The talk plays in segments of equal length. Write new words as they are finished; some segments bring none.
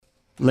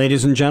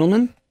Ladies and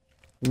gentlemen,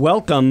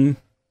 welcome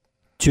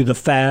to the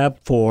Fab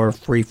Four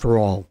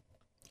Free-for-All.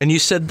 And you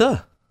said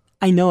the.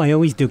 I know, I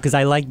always do, because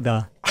I like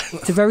the.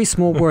 It's a very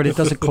small word. It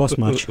doesn't cost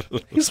much.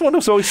 He's the one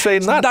who's always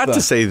saying not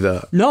to say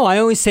the. No, I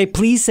always say,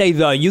 please say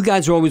the. You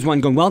guys are always one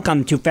going,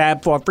 welcome to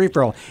Fab Four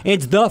Free-for-All.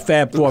 It's the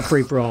Fab Four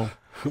Free-for-all.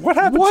 What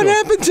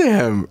happened to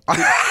him?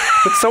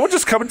 Did someone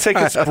just come and take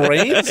his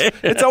brains?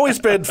 It's always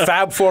been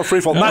Fab Four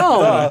Free-for-all,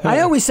 not the. I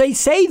always say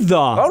the.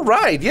 Oh,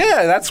 right.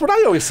 Yeah, that's what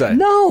I always say.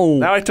 No.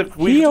 Now I took...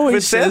 He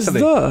always says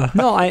Anthony. the.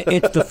 No,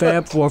 it's the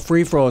Fab Four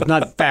Free-for-all. It's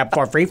not Fab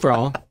Four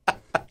Free-for-all.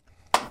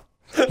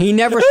 He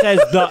never says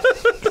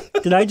the.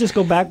 Did I just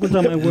go backwards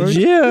on my words?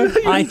 Yeah.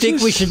 I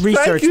think we should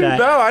research Thank you. that.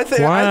 No, I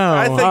think, Wow.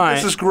 I think All right.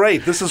 this is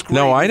great. This is great.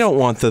 No, I don't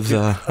want the.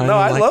 No,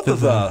 I love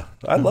the.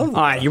 I love the.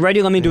 All right, you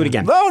ready? Let me do it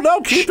again. No,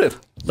 keep it.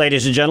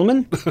 Ladies and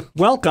gentlemen,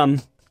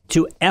 welcome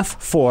to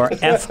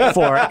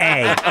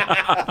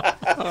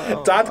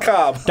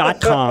F4F4A.com.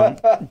 .com.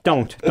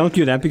 Don't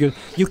do that because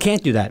you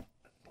can't do that.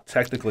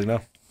 Technically,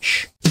 no.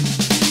 Shh.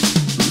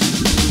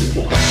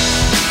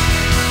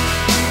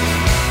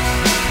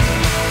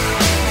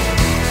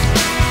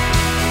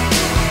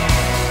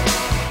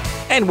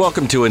 And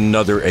welcome to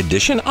another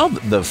edition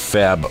of the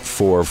Fab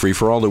Four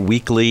Free-for-All, the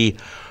weekly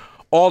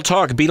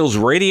all-talk Beatles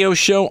radio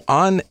show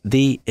on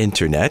the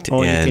internet.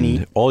 All you can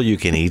eat. All you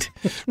can eat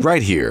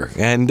right here.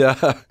 And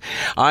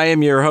I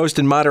am your host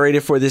and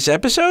moderator for this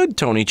episode,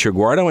 Tony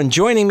Triguardo, and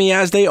joining me,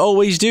 as they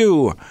always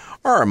do,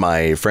 are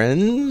my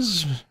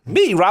friends...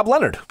 Me, Rob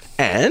Leonard.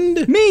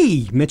 And...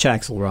 Me, Mitch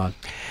Axelrod.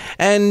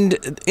 And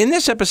in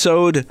this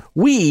episode,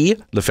 we,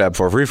 the Fab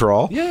Four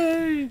Free-for-All...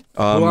 Yay.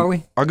 Who are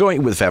we? Are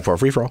going with Fab Four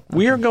Free-for-All.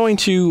 We are going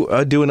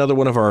to do another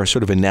one of our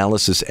sort of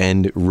analysis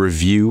and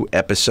review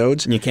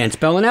episodes. You can't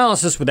spell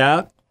analysis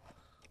without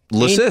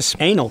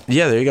anal.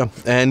 Yeah, there you go.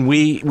 And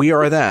we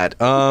are that.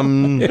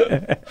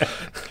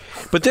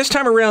 But this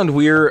time around,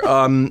 we're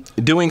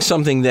doing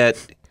something that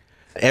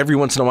every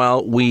once in a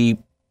while we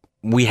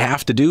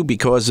have to do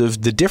because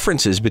of the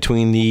differences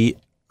between the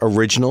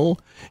original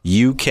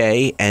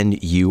UK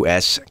and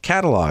US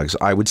catalogs.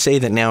 I would say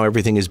that now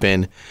everything has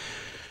been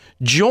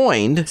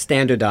joined.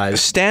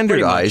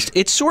 Standardized.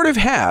 It sort of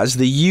has.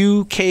 The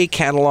UK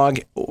catalog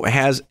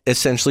has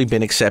essentially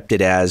been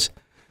accepted as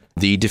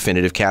the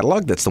definitive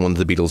catalog. That's the one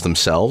that the Beatles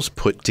themselves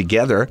put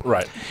together.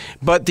 Right.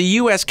 But the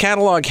US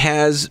catalog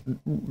has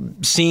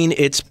seen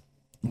its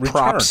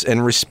props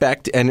and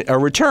respect and a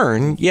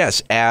return,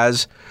 yes,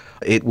 as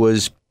it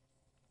was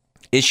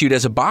issued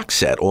as a box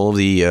set, all of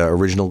the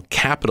original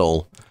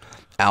Capitol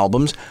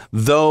albums,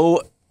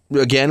 though...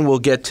 Again, we'll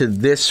get to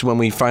this when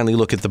we finally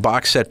look at the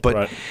box set,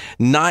 but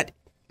not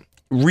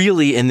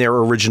really in their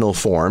original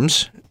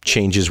forms.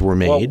 Changes were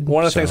made. Well,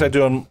 one of the things I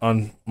do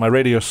on my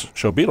radio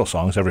show, Beatles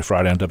Songs, every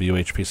Friday on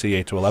WHPC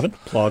 8 to 11.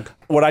 Plug.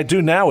 What I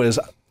do now is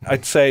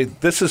I'd say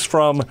this is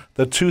from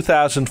the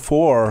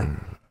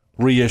 2004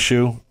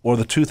 reissue or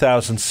the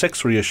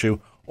 2006 reissue,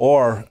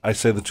 or I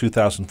say the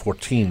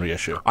 2014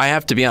 reissue. I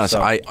have to be honest,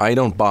 I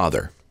don't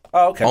bother.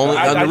 Oh, okay.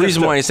 The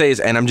reason why I say is,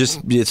 and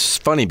it's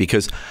funny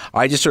because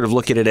I just sort of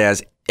look at it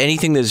as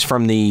anything that is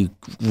from the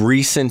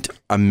recent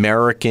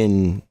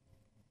American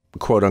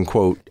quote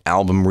unquote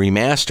album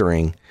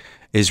remastering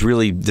is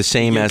really the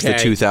same as the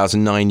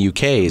 2009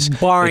 UK's.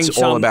 Barring it's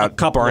all about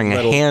barring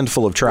a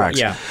handful of tracks.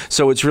 Yeah.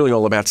 So it's really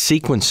all about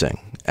sequencing,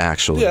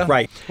 actually. Yeah.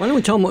 Right. Why don't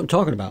we tell them what we're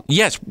talking about?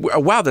 Yes.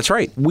 Wow, that's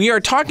right. We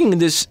are talking in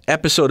this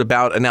episode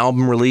about an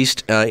album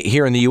released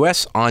here in the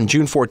U.S. on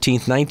June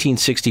 14th,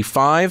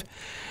 1965.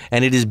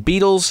 And it is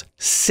Beatles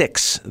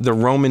 6, the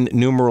Roman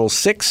numeral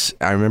 6.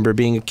 I remember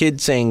being a kid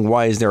saying,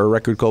 why is there a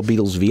record called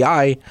Beatles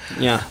VI?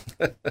 Yeah.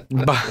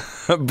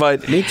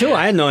 But Me too.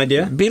 I had no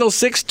idea. Beatles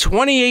 6,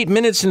 28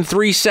 minutes and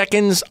 3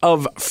 seconds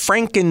of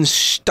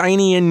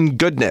Frankensteinian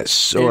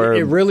goodness.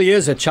 It really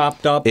is a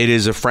chopped up. It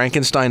is a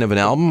Frankenstein of an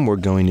album. We're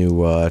going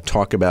to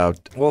talk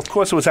about... Well, of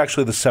course, it was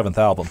actually the 7th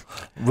album,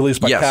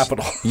 released by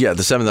Capitol. Yeah,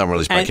 the 7th album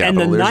released by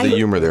Capitol. There's the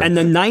humor there. And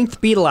the 9th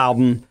Beatle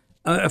album...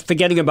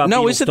 forgetting about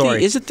Beatles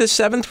Story. Is it the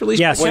 7th release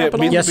Yes. by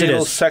Capitol? Yes, it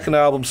Beatles' is. second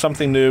album,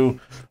 Something New,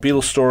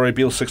 Beatles Story,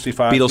 Beatles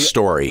 65. Beatles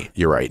Story,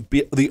 you're right.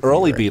 The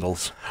early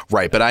Beatles.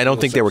 Right, but I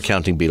don't think they were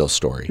counting Beatles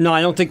Story. No,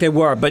 I don't think they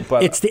were, but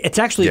it's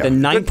actually the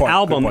 9th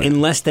album in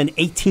less than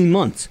 18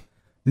 months.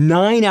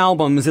 9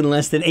 albums in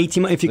less than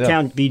 18 months, if you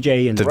count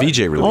VJ and the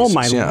VJ release. Oh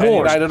my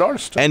Lord! United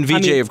Artists. And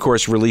VJ, of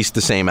course, released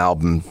the same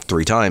album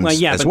 3 times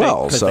as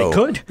well. Because they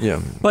could. Yeah.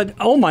 But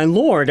oh my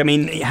Lord! I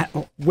mean,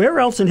 where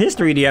else in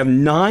history do you have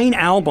 9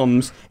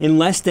 albums in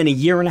less than a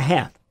year and a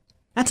half?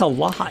 That's a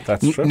lot.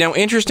 That's true. Now,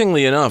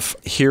 interestingly enough,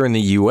 here in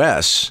the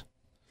U.S.,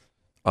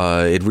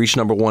 it reached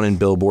number 1 in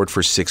Billboard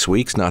for 6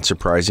 weeks. Not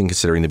surprising,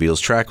 considering the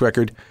Beatles' track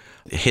record.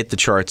 Hit the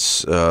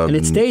charts and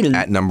it stayed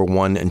at number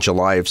 1 in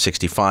July of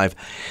 65.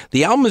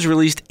 The album was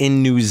released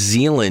in New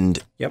Zealand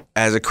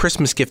as a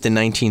Christmas gift in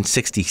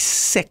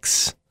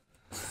 1966,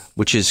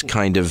 which is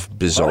kind of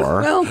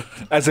bizarre. Well,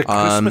 as a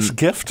Christmas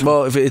gift?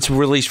 Well, if it's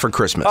released for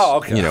Christmas. Oh,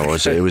 okay. You know,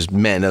 it was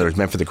meant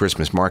for the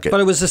Christmas market. but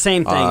it was the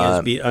same thing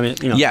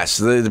as Yes,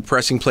 the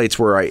pressing plates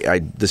were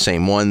the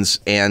same ones,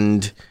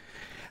 and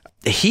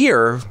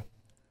here,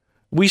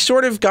 we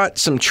sort of got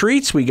some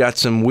treats, we got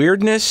some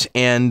weirdness,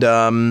 and...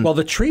 well,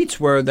 the treats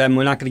were, then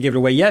we're not going to give it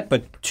away yet,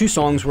 but 2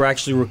 songs were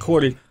actually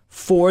recorded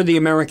for the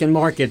American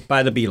market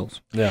by the Beatles.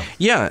 Yeah.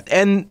 Yeah,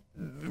 and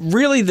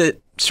really the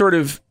sort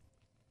of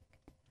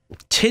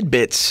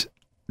tidbits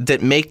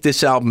that make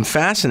this album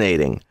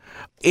fascinating,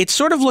 it's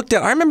sort of looked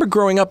at... I remember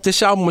growing up,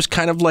 this album was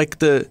kind of like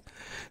the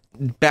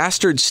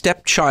bastard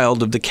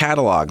stepchild of the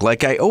catalog.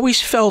 Like, I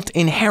always felt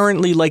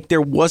inherently like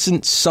there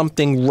wasn't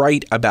something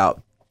right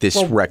about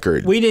this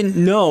record. We didn't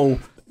know,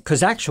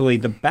 because actually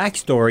the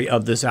backstory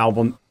of this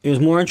album is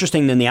more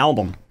interesting than the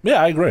album.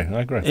 Yeah, I agree.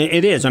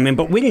 It is. I mean,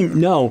 but we didn't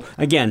know.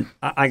 Again,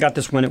 I got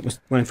this when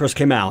it first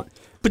came out.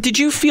 But did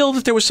you feel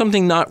that there was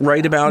something not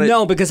right about it?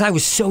 No, because I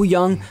was so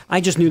young,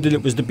 I just knew that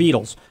it was the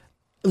Beatles.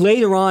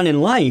 Later on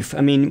in life,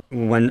 I mean,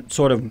 when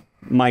sort of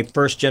my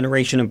first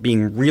generation of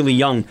being really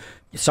young,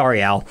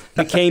 sorry, Al,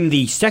 became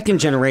the second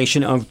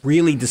generation of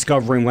really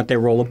discovering what they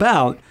were all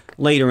about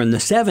later in the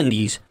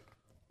 70s,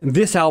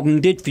 this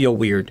album did feel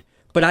weird.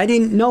 But I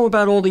didn't know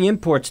about all the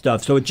import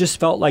stuff, so it just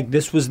felt like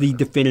this was the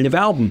definitive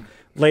album.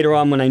 Later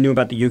on, when I knew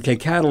about the UK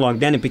catalog,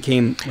 then it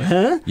became,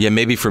 Yeah,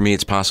 maybe for me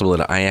it's possible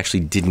that I actually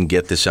didn't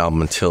get this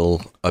album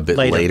until a bit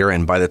later,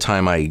 and by the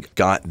time I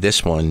got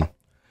this one,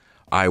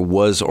 I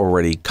was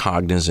already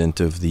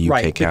cognizant of the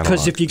UK catalog.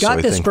 Because if you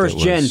got this first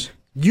gen,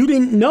 you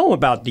didn't know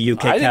about the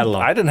UK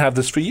catalog. I didn't have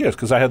this for years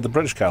because I had the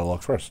British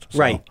catalog first. So.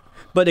 Right.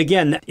 But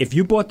again, if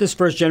you bought this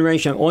first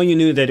generation, all you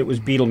knew that it was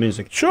Beatle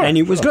music. Sure. And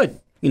it was good.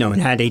 You know, it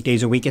had 8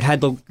 days a week. It had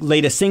the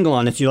latest single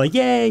on it. So you're like,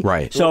 yay.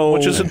 Right. So,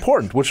 which is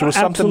important, which was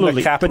something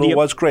that Capitol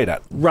was great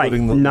at. Right.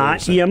 Not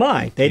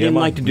EMI. They didn't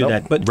like to do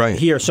that. But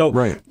here, so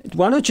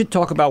why don't you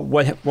talk about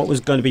what was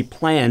going to be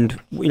planned,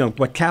 you know,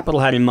 what Capitol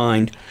had in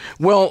mind?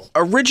 Well,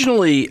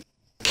 originally,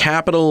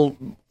 Capitol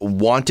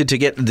wanted to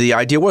get, the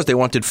idea was they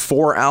wanted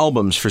 4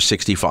 albums for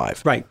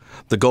 65. Right.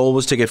 The goal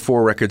was to get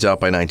 4 records out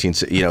by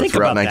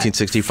throughout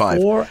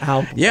 1965. 4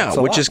 albums. Yeah,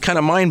 which is kind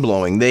of mind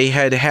blowing. They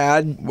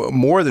had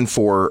more than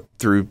 4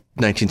 through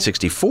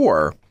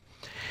 1964,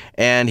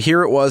 and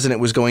here it was, and it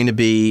was going to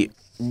be,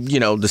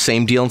 the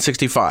same deal in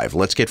 65.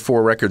 Let's get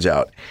 4 records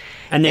out.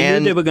 And they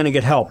knew they were going to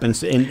get help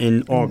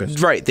in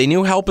August. Right. They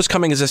knew help was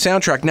coming as a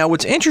soundtrack. Now,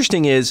 what's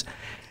interesting is,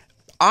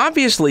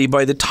 obviously,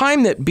 by the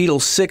time that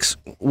Beatles 6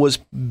 was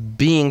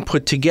being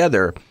put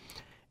together,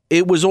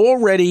 it was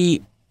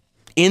already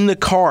in the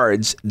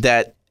cards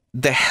that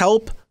the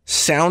Help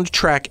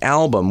soundtrack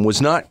album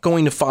was not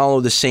going to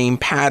follow the same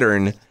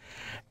pattern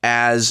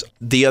as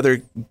the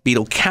other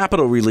Beatle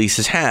Capitol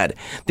releases had.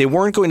 They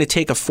weren't going to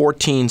take a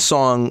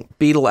 14-song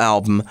Beatle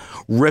album,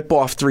 rip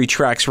off 3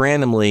 tracks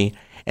randomly,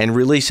 and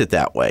release it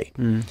that way.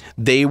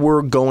 They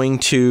were going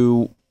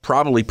to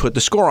probably put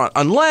the score on,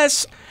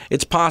 unless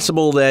it's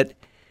possible that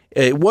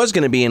it was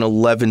going to be an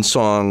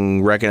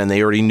 11-song record, and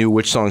they already knew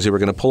which songs they were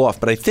going to pull off.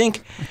 But I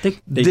think they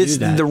do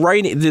that. The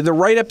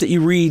write-up that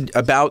you read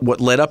about what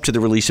led up to the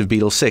release of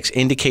Beatles 6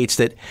 indicates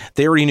that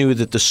they already knew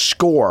that the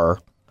score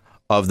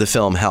of the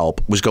film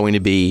Help was going to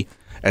be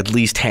at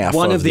least half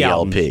of the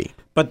LP.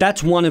 But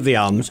that's one of the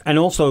albums. And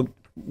also,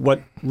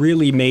 what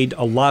really made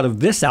a lot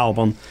of this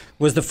album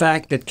was the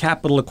fact that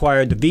Capitol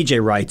acquired the VJ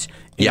rights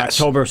in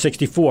October of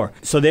 64.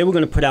 So they were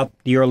going to put out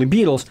the early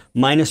Beatles,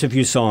 minus a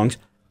few songs.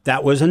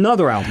 That was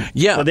another album.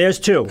 Yeah. So there's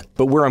 2.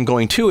 But where I'm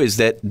going to is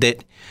that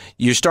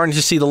you're starting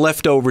to see the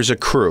leftovers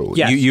accrue.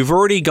 Yes. You've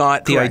already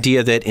got the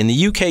idea that in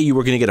the UK you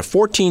were going to get a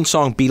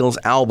 14-song Beatles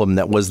album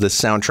that was the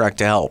soundtrack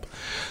to Help.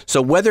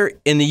 So whether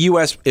in the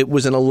US it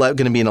was going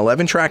to be an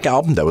 11-track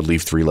album, that would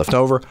leave 3 left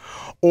over,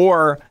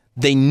 or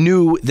they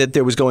knew that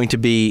there was going to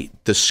be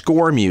the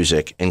score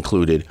music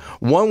included,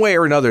 one way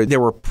or another, there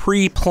were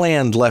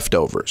pre-planned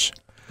leftovers.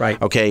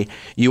 Right. Okay.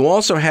 You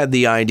also had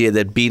the idea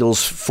that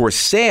Beatles for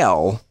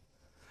Sale,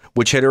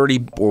 which had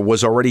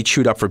was already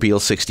chewed up for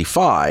Beatles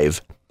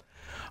 65.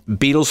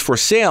 Beatles for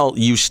Sale,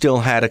 you still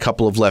had a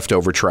couple of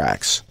leftover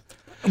tracks.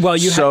 Well,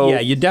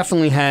 you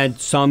definitely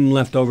had some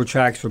leftover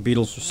tracks for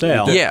Beatles for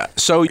Sale. Yeah,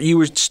 so you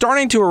were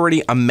starting to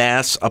already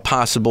amass a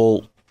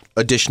possible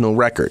additional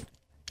record.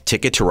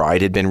 Ticket to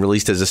Ride had been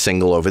released as a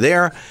single over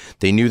there.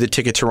 They knew that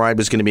Ticket to Ride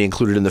was going to be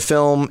included in the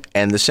film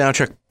and the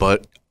soundtrack,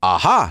 but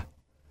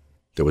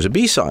there was a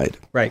B-side.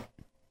 Right.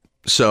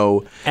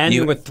 So and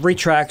there were 3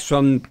 tracks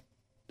from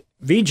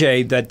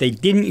VJ that they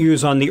didn't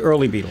use on the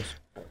early Beatles.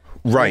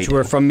 Right. Which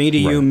were From Me to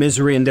You,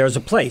 Misery, and There's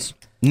a Place.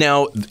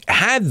 Now,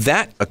 had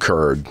that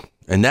occurred,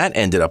 and that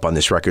ended up on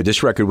this record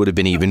would have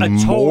been even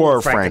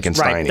more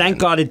Frankenstein. Right. Thank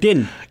God it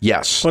didn't.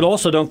 Yes. But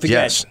also, don't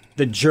forget,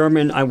 the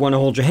German I Want to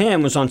Hold Your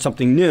Hand was on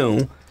something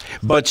new.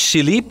 But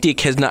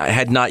Silipdik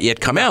had not yet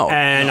come out.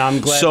 And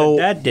I'm glad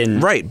that didn't.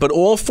 Right. But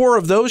all 4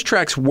 of those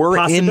tracks were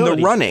in the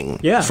running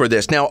for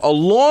this. Now,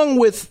 along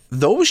with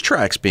those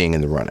tracks being in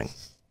the running,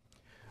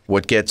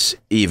 what gets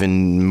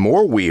even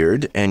more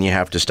weird, and you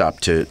have to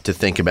stop to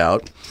think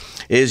about,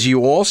 is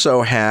you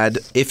also had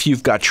If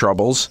You've Got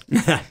Troubles,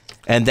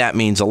 and that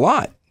means a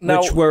lot.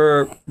 Which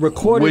were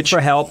recorded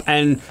for Help,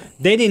 and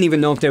they didn't even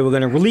know if they were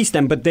going to release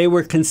them, but they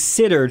were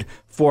considered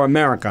for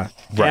America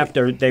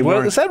after they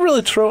were. Is that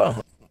really true?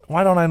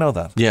 Why don't I know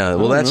that? Yeah,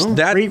 well, that's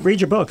that.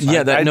 Read your books.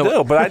 Yeah, that I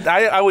do, but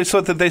I always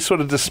thought that they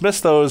sort of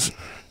dismissed those,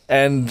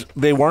 and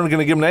they weren't going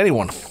to give them to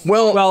anyone.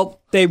 Well,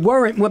 they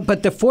weren't,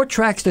 but the 4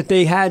 tracks that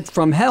they had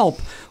from Help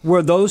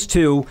were those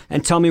 2,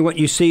 and Tell Me What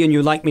You See and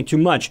You Like Me Too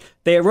Much.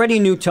 They already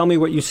knew Tell Me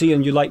What You See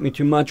and You Like Me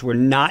Too Much were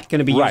not going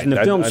to be used in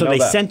the film, so they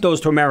sent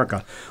those to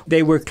America.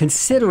 They were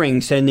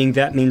considering sending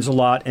That Means a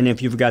Lot and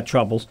If You've Got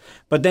Troubles,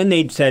 but then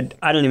they said,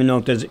 I don't even know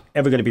if there's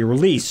ever going to be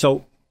released,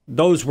 so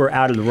those were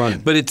out of the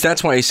running. But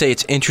that's why I say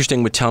it's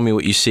interesting with Tell Me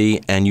What You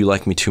See and You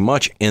Like Me Too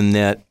Much, in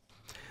that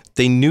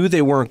they knew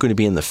they weren't going to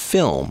be in the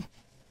film.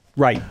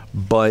 Right.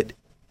 But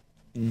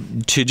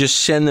to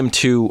just send them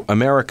to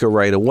America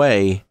right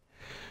away,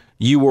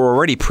 you were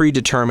already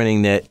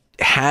predetermining that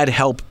had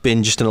Help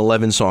been just an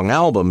 11-song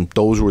album,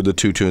 those were the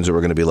 2 tunes that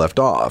were going to be left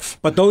off.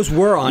 But those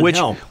were on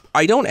Help.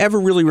 I don't ever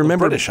really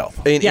remember British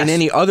Help. In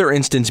any other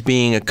instance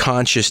being a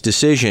conscious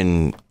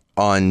decision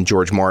on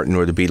George Martin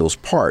or the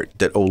Beatles' part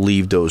that,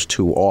 leave those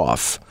 2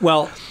 off.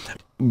 Well,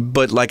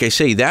 but like I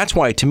say, that's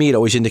why to me it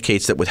always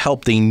indicates that with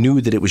Help they knew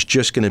that it was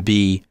just going to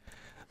be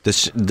the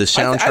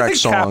soundtrack I think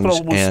songs.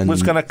 Capitol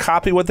was going to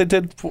copy what they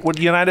did, what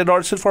United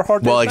Artists did for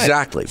Hard Day's Night. Well,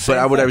 exactly. But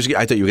I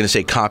thought you were going to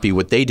say copy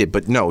what they did,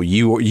 but no,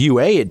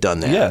 UA had done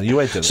that. Yeah,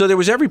 UA did it. So there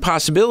was every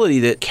possibility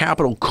that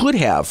Capitol could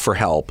have, for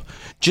Help,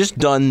 just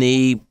done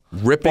the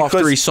rip off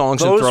 3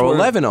 songs and throw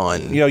 11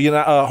 on.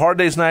 Hard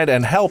Day's Night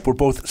and Help were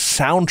both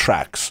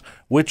soundtracks,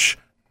 which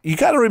you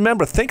got to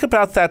remember. Think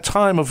about that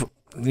time of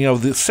the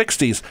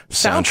 60s.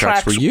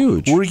 Soundtracks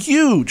were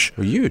huge.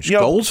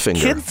 Goldfinger.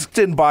 Kids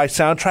didn't buy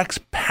soundtracks.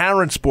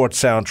 Parents bought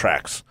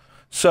soundtracks.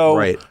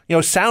 So,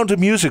 Sound of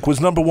Music was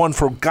number 1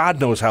 for God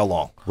knows how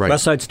long. Right.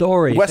 West Side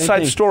Story. West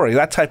Side Story,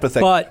 that type of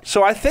thing. But,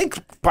 so I think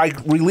by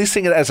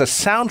releasing it as a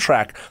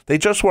soundtrack, they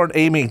just weren't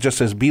aiming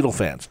just as Beatle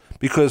fans,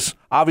 because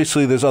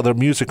obviously there's other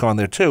music on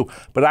there too.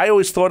 But I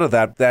always thought of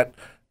that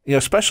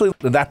especially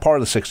in that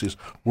part of the 60s,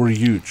 were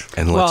huge.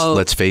 And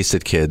let's face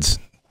it, kids,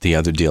 the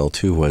other deal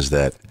too was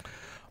that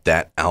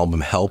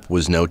album Help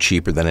was no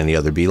cheaper than any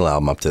other Beatle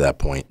album up to that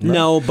point. Right?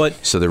 No,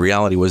 but so the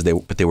reality was they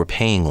were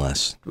paying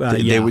less.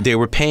 They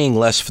were paying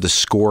less for the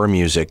score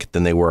music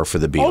than they were for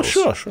the Beatles.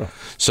 Oh, sure.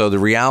 So the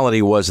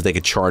reality was that they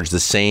could charge the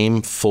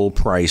same full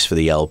price for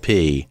the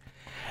LP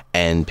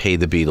and pay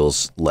the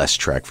Beatles less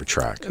track for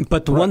track.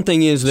 But the one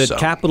thing is that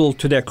Capitol,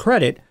 to their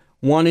credit,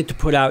 wanted to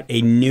put out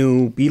a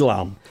new Beatle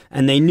album,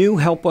 and they knew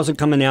Help wasn't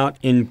coming out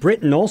in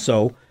Britain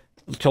also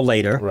till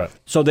later. Right.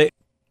 So they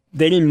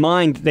didn't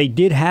mind. They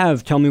did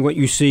have Tell Me What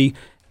You See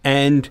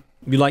and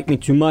You Like Me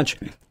Too Much.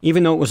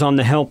 Even though it was on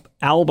the Help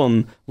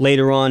album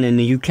later on in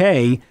the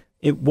UK,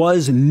 it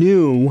was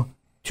new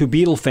to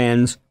Beatle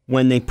fans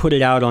when they put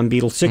it out on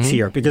Beatles 6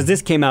 here, because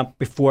this came out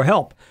before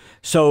Help.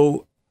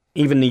 So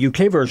even the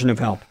UK version of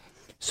Help.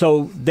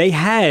 So they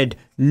had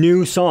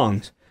new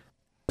songs.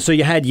 So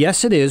you had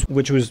Yes It Is,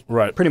 which was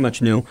pretty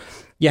much new.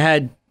 You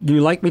had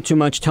You Like Me Too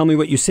Much, Tell Me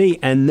What You See.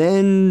 And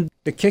then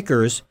the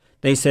kickers,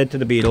 they said to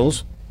the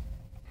Beatles,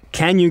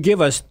 can you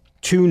give us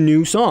 2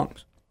 new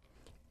songs?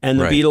 And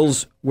the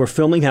Beatles were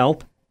filming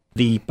Help,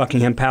 the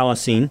Buckingham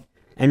Palace scene.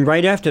 And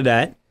right after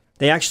that,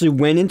 they actually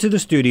went into the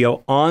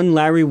studio on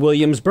Larry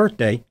Williams'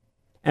 birthday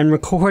and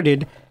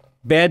recorded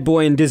Bad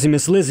Boy and Dizzy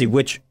Miss Lizzy,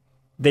 which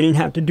they didn't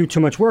have to do too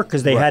much work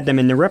because they had them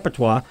in their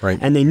repertoire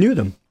and they knew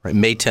them. Right.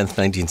 May 10th,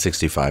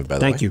 1965, by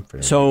the way. Thank you.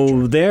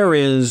 So there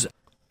is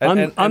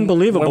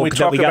unbelievable. When we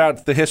talk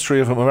about the history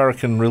of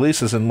American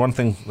releases, and one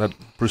thing that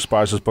Bruce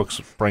Spicer's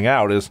books bring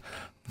out is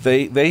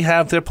they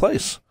have their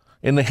place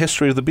in the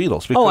history of the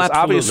Beatles. Because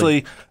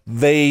obviously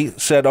they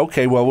said,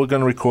 okay, well, we're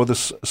going to record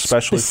this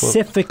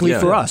specifically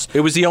for us.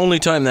 It was the only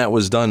time that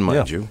was done,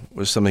 mind you,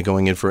 was something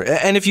going in for it.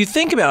 And if you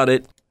think about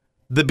it,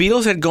 the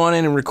Beatles had gone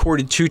in and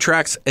recorded 2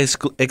 tracks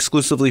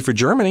exclusively for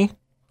Germany.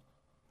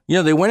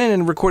 They went in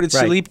and recorded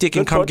Sleep Dick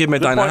and Come Give Me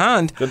Deine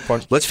Hand. Good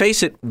point. Let's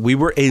face it, we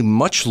were a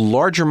much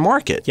larger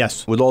market.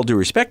 Yes. With all due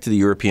respect to the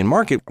European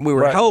market, we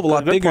were a hell of a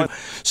lot bigger. Point.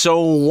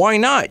 So why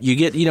not? You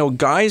get,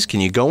 guys, can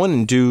you go in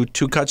and do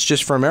 2 cuts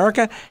just for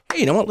America? Hey,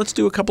 you know what? Let's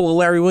do a couple of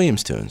Larry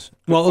Williams tunes.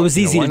 Well, it was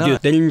easy to do.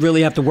 They didn't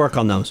really have to work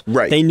on those.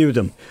 Right. They knew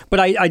them. But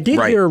I did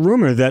hear a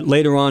rumor that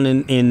later on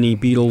in the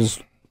Beatles'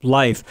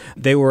 life,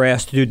 they were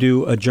asked to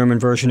do a German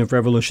version of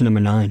Revolution Number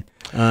 9.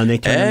 They turned them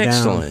down.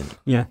 Excellent.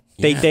 Yeah.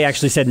 They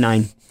actually said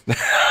 9.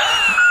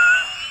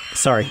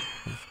 Sorry.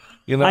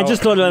 I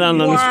just thought of that on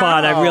the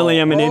spot. I really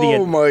am an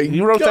idiot.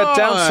 You wrote that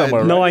down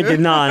somewhere, right? No, I did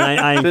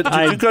not.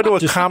 Did you go to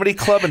a comedy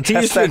club and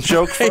test that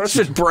joke first?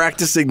 He's been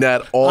practicing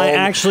that all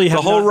the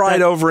whole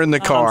ride over in the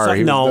car.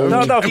 No.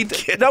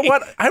 You know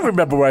what? I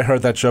remember where I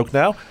heard that joke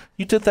now.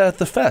 You did that at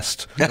the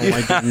fest. No,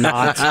 I did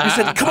not. You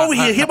said, come over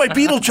here, hear my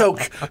Beatle joke.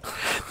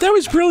 That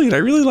was brilliant. I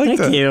really liked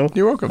that. Thank you.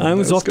 You're welcome. I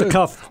was off the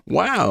cuff.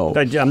 Wow.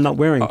 I'm not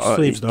wearing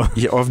sleeves, though.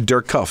 Yeah, off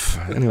der Cuff.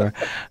 Anyway.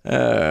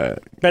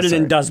 Better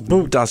than Das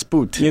Boot. Das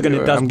Boot. You're going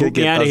to Das Boot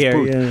me out of here.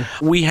 Yeah.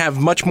 We have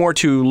much more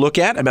to look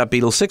at about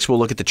Beatles 6. We'll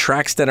look at the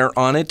tracks that are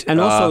on it.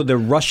 And also the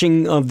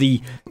rushing of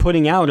the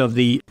putting out of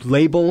the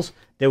labels.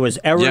 There was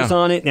errors Yeah.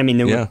 on it. I mean,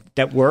 Yeah.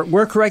 that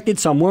were corrected,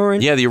 some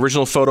weren't. Yeah, the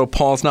original photo,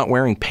 Paul's not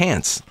wearing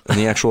pants in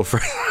the actual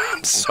photo.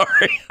 I'm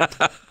sorry.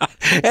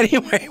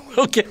 Anyway,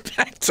 we'll get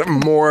back to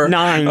more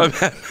 9.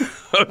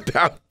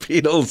 about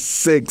Beatles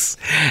 6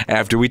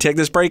 after we take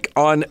this break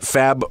on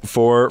Fab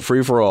 4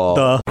 Free For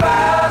All.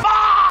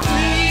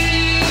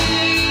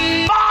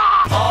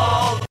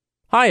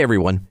 Hi,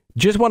 everyone.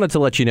 Just wanted to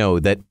let you know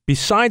that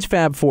besides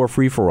Fab 4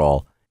 Free For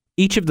All,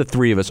 each of the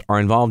three of us are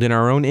involved in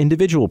our own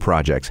individual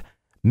projects.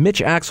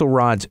 Mitch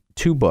Axelrod's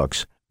 2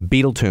 books,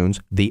 Beatletoons,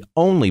 the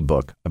only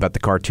book about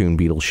the cartoon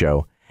Beatles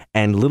show,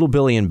 and Little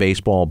Billy and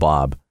Baseball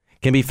Bob,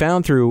 can be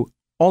found through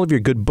all of your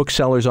good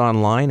booksellers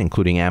online,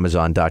 including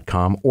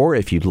Amazon.com, or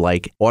if you'd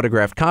like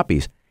autographed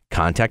copies,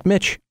 contact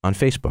Mitch on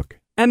Facebook.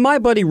 And my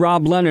buddy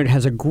Rob Leonard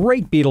has a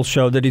great Beatles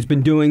show that he's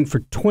been doing for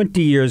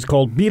 20 years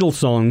called Beatles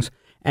Songs,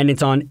 and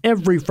it's on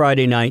every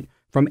Friday night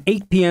from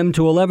 8 p.m.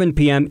 to 11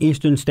 p.m.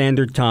 Eastern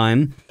Standard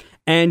Time.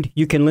 And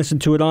you can listen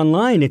to it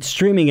online. It's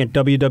streaming at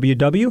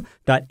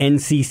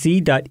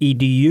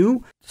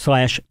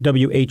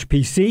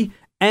www.ncc.edu/WHPC.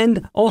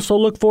 And also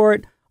look for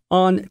it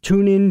on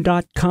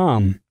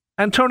tunein.com.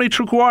 And Tony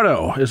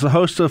Truquardo is the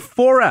host of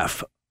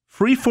 4F,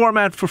 Free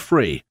Format for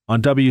Free,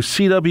 on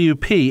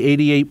WCWP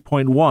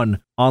 88.1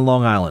 on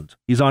Long Island.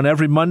 He's on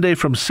every Monday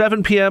from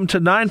 7 p.m. to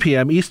 9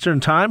 p.m. Eastern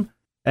Time,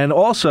 and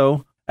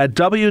also at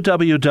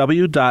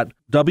www.wcwp.org.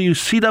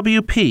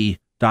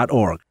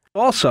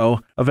 Also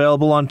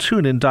available on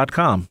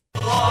tunein.com.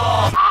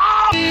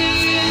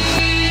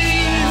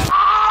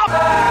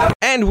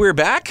 And we're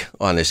back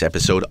on this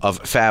episode of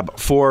Fab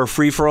 4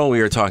 Free For All. We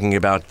are talking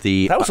about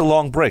the That was a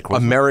long break,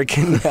 wasn't it?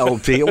 American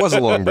LP. It was a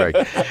long break.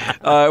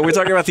 We're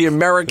talking about the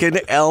American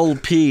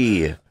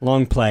LP.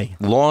 Long play.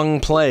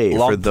 Long play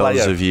Long for those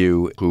player. of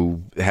you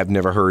who have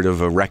never heard of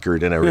a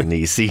record and are in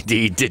the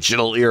CD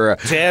digital era.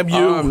 Damn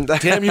you.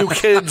 Damn you,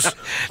 kids.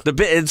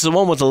 It's the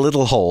one with the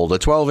little hole, the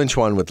 12-inch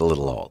one with the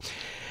little hole.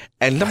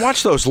 And then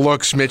watch those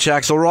looks, Mitch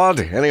Axelrod.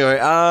 Anyway,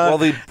 Well,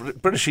 the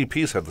British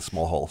EPs had the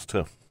small holes,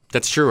 too.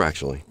 that's true,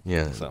 actually.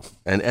 Yeah. So.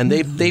 And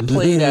they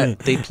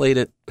played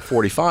at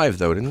 45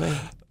 though, didn't they?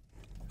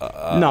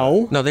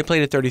 No. No, they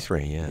played at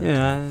 33. Yeah.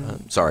 Yeah.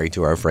 Sorry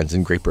to our friends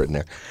in Great Britain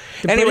there.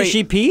 The Anyway, British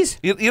EPs?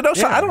 You know,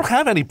 so I don't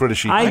have any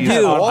British EPs. I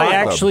do. I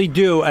actually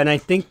do. And I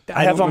think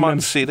I have don't them on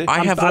remember- CD.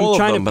 I have I'm all of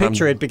trying them, to but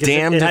picture I'm it because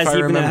damned it if has I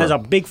even it has a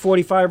remember. big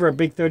 45 or a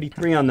big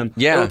 33 on them.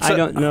 Yeah. I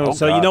don't know. Oh,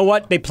 So you God. know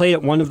what? They play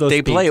at one of those They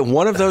speeds. play at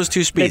one of those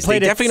two speeds. They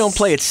played at definitely don't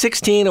play at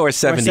 16 or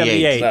 78.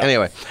 78.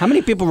 Anyway, How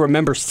many people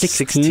remember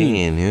 16?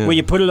 16, yeah. Where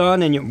you put it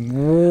on and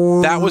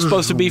you... that was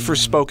supposed to be for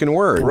spoken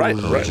word Right.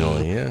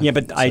 originally. Yeah. Yeah,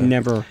 but I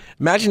never...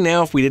 Imagine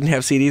now if we didn't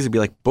have CDs, it'd be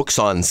like books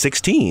on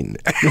 16.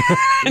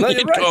 No, you're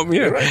You'd right. come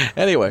here. You're right.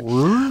 Anyway,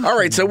 all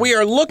right. So we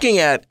are looking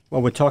at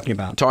What we're talking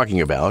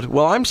about.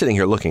 Well, I'm sitting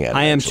here looking at it.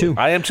 I am actually. too.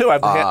 I am, too.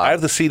 I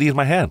have the CD in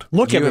my hand.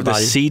 Look, You have the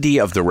everybody. CD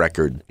of the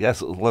record.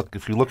 Yes, look.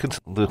 If you look at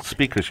the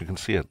speakers, you can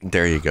see it.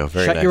 There you go.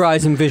 Very Shut nice. your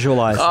eyes and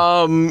visualize.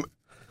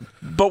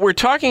 But we're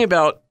talking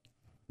about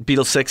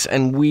Beatles 6,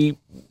 and we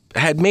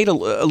had made a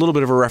little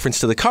bit of a reference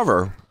to the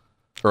cover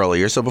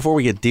earlier. So before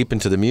we get deep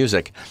into the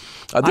music,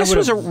 this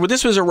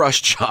was a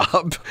rush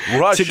job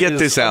Rush to get is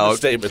this out.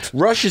 understatement.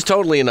 Rush is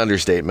totally an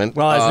understatement.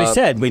 well, as we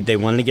said, they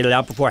wanted to get it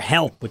out before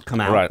Help would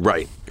come out.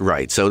 Right.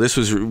 Right. So this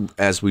was,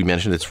 as we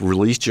mentioned, it's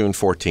released June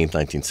 14th,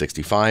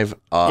 1965.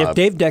 If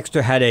Dave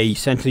Dexter had a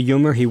sense of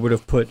humor, he would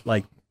have put,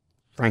 like,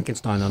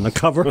 Frankenstein on the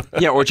cover.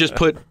 Yeah, or just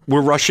put,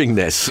 we're rushing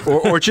this.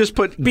 Or just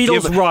put,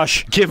 Beatles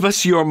Rush. Give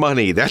us your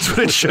money. That's what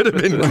it should have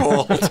been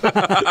called.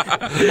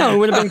 No, it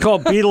would have been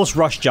called Beatles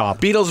Rush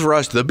Job. Beatles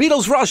Rush, the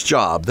Beatles Rush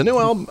Job, the new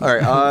album. All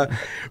right.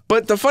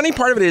 But the funny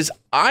part of it is,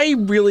 I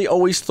really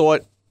always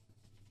thought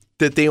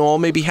that they all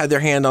maybe had their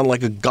hand on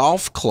like a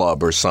golf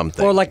club or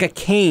something. Or like a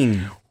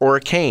cane. Or a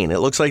cane. It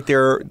looks like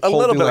they're A little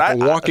holding bit. like a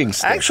walking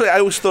stick. Actually, I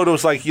always thought it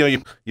was like,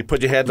 you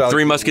put your hand on.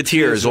 Three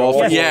Musketeers.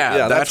 All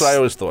Yeah, that's what I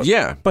always thought.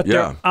 Yeah. But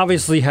yeah. they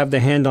obviously have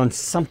their hand on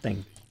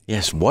something.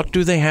 Yes. What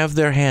do they have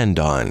their hand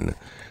on?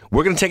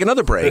 We're going to take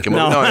another break.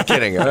 No, I'm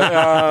kidding.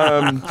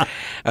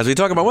 As we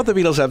talk about what the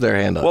Beatles have their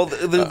hand on. Well,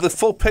 the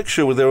full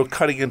picture where they were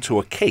cutting into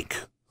a cake.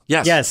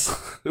 yes.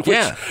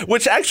 Yes.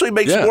 Which actually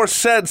makes Yeah. more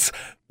sense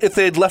if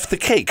they had left the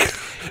cake.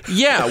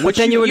 Yeah. Which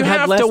then you would have had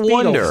have less to Beatles.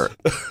 wonder.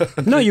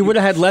 No, you would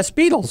have had less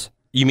Beatles.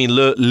 You mean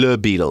Le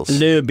Beatles?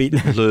 Le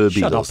Beatles. Le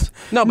Shut up. Beatles.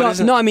 No, but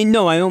isn't-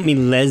 I don't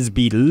mean Les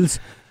Beatles.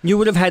 You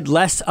would have had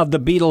less of the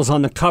Beatles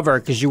on the cover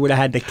because you would have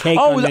had the cake.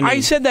 Oh, underneath. I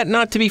said that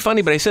not to be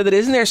funny, but I said that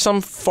isn't there some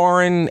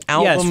foreign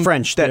album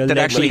French. that They're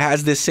actually like-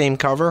 has this same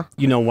cover?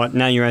 You know what?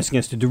 Now you're asking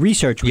us to do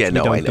research. Which Yeah, we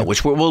no, don't I know. do.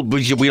 Which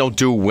we don't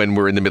do when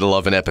we're in the middle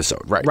of an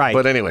episode, right? Right.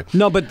 But anyway,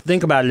 No, but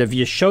think about it. If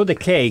you show the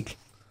cake,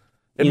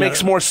 It You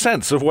makes know- more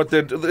sense of what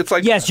they're. It's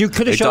like yes, you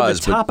could have it showed does.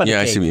 the top but, of the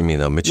yeah, cake. I see what you mean,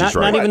 though. Mitch Not, is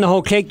right. not even the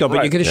whole cake, though, but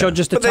Right, you could have showed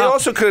just the But they top.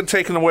 also could have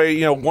taken away,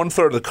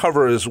 1/3 of the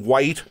cover is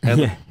white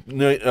and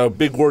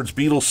big words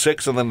Beatles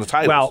 6 and then the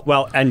titles.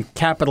 Well, and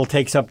capital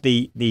takes up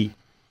the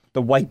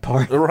the white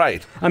part.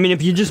 Right. I mean,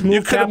 if you just move You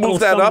could have Capitol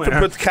moved that up and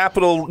somewhere- put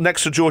Capitol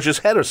next to George's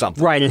head or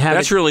something. right, and have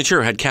That's it, really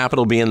true. Had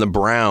Capitol be in the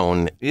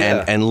brown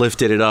Yeah. and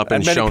lifted it up and,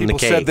 And many shown the people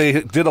cake. said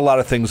they did a lot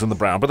of things in the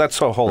brown, but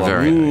that's a whole other.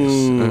 Very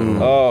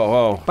nice.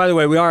 Oh. By the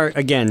way, we are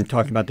again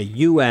talking about the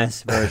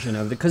U.S. version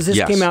of it because this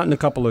Yes. came out in a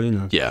couple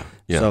of Yeah.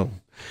 So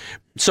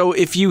So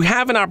if you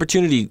have an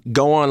opportunity,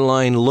 go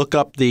online, look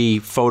up the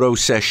photo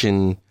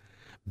session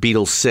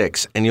Beatles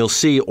 6, and you'll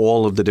see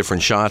all of the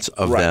different shots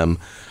of Right. them.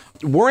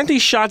 Weren't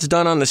these shots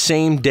done on the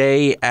same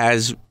day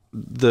as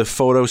the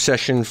photo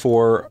session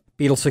for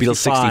Beatles 65. Beatles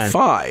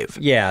 65?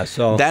 Yeah,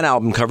 so That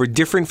album cover,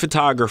 different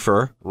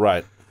photographer.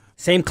 Right.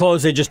 same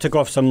clothes. They just took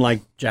off some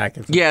like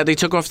jackets. Yeah, they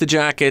took off the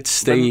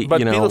jackets. They, But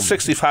you know, Beatles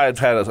 65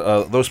 had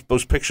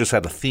those pictures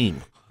had a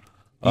theme.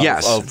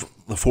 Yes. Of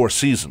the Four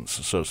Seasons,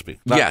 so to speak.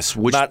 Yes,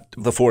 which- not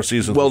the Four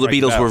Seasons. well, the right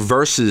Beatles now. were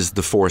versus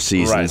the Four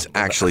Seasons, Right.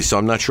 actually. So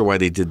I'm not sure why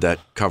they did that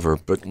cover.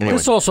 But anyway.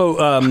 This also,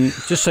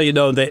 just so you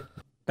know, that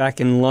back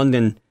in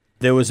London,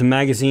 there was a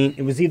magazine.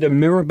 It was either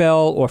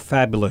Mirabelle or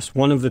Fabulous,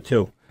 one of the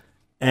two.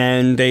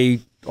 And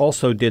they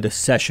also did a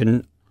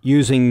session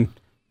using,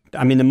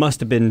 I mean, there must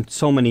have been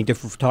so many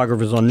different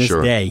photographers on this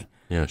Sure. day.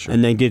 Yeah, sure.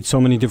 And they did so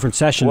many different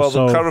sessions. Well,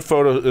 so, the cover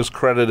photo is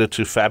credited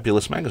to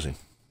Fabulous magazine.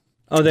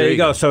 oh, there you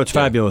go. So it's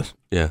Fabulous.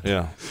 Yeah.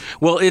 Yeah.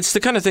 Well, it's the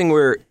kind of thing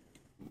where,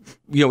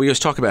 we always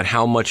talk about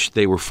how much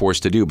they were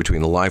forced to do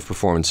between the live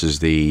performances,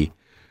 the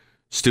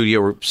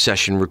studio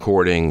session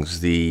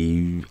recordings,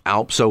 the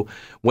album. So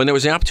when there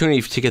was an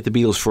opportunity to get the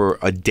Beatles for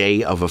a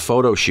day of a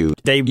photo shoot,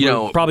 They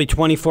were probably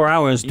 24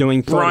 hours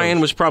doing photos. Brian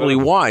was probably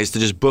wise to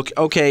just book,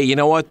 okay, you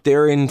know what?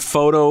 They're in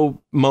photo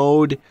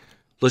mode.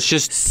 Let's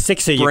just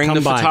 6 of you bring come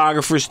the by.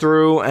 photographers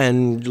through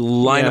and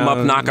line them up,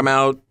 Yeah. knock them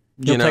out.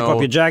 You'll take off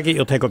your jacket.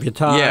 You'll take off your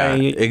tie. Yeah,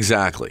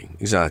 exactly.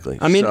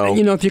 I mean, So-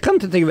 if you come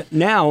to think of it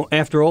now,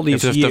 after all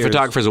these If years, the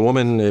photographer's a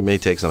woman, it may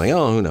take something.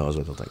 Oh, who knows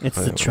what they'll take. it's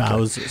the Okay.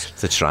 trousers.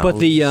 It's the trousers. But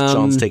the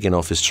John's taking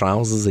off his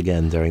trousers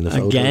again during the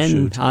photo again,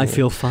 shoot. I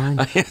feel fine.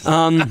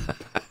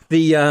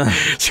 See, wouldn't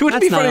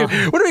it be That's funny?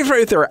 not- Wouldn't it be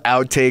funny if there were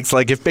outtakes?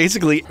 Like if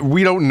basically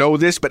we don't know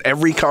this, but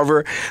every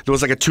cover there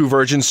was like a two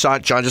virgin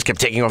shot. John just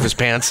kept taking off his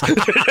pants.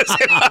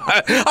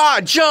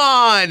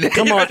 John,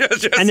 Come on.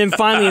 And then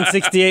finally in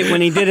 '68,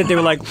 when he did it, they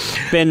were like,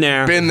 "Been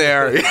there." been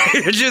there.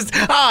 Just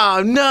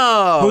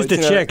no. Who's the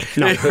You know? chick?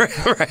 No.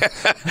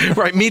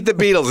 right. Meet the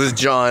Beatles is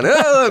John.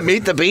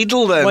 Meet the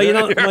Beatles then. Well,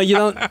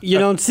 you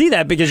don't see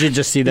that because you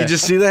just see that. You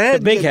just see the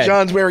head. The big head.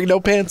 John's wearing no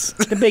pants.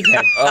 The big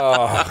head.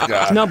 Oh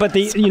God. No, but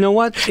you know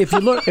what? If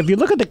you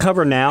look at the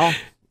cover now,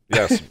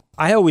 Yes.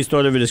 I always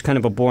thought of it as kind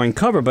of a boring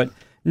cover, but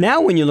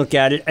now when you look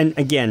at it, and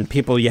again,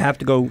 people, you have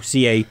to go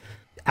see a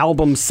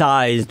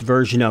album-sized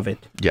version of it.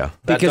 Yeah.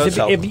 That Because does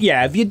help.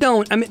 if you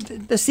don't, I mean,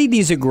 the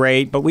CDs are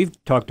great, but we've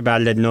talked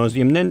about it ad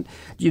nauseum. Then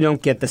you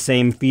don't get the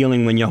same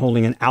feeling when you're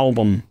holding an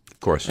album Of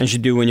course. as you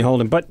do when you're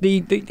holding. But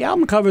the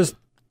album cover's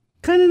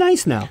kind of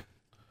nice now.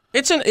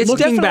 It's Looking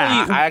definitely.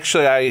 back.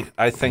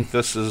 I think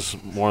this is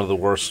one of the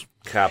worst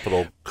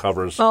Capitol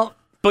covers. Well,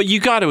 But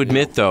you got to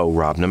admit, though,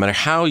 Rob, no matter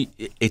how,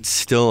 it's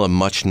still a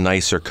much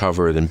nicer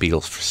cover than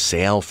Beatles for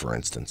Sale, for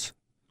instance.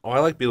 I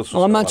like Beatles.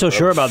 I'm not so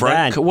sure about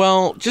Front, that.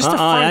 well, just the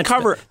front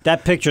cover.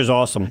 That picture's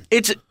awesome.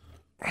 It's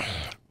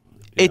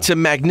a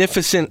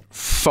magnificent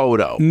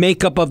photo.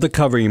 Makeup of the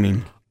cover, you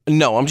mean?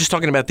 No, I'm just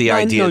talking about the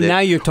idea that now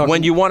you're talking-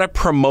 when you want to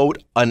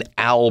promote an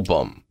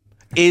album,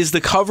 is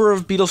the cover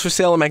of Beatles for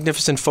Sale a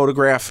magnificent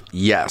photograph?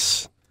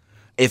 Yes.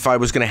 If I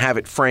was going to have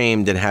it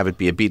framed and have it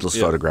be a Beatles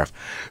photograph.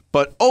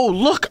 But, oh,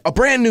 look, a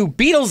brand new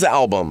Beatles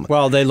album.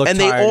 Well, they look And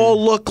tired. they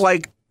all look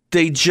like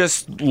they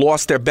just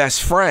lost their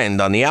best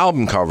friend on the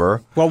album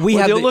cover. Well, Where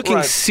have they're the- looking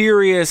right.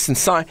 serious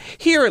and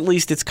here at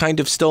least it's kind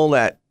of still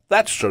that.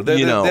 That's true. They're,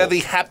 You know. they're the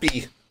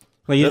happy.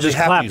 Well, you They'll be just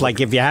happy. clap. Like,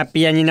 if you're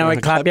happy and you know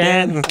it, clap your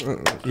hand.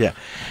 Yeah.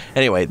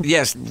 Anyway,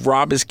 yes,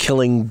 Rob is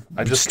killing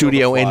I just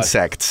studio killed a fly.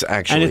 insects,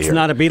 actually. And it's here.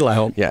 not a Beatle, I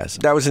hope. Yes,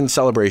 that was in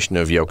celebration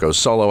of Yoko's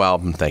solo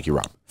album. Thank you,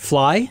 Rob.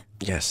 Fly?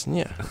 Yes,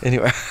 yeah.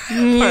 Anyway,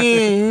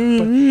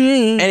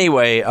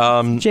 anyway,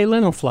 Jay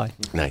Leno fly.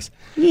 nice.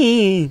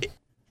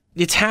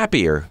 It's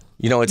happier.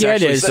 You know, it's Yeah, it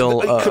actually is.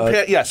 still.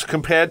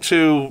 Compared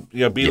to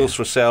Beatles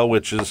for Sale,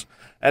 which is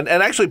and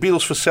actually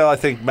Beatles for Sale, I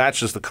think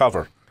matches the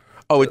cover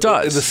oh, it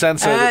does. in the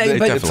sense that it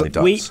but definitely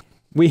does.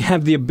 We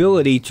have the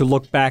ability to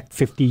look back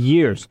 50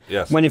 years.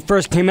 Yes. When it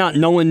first came out,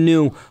 no one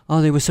knew,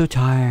 oh, they were so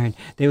tired.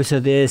 They were so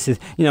this.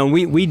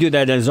 We do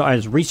that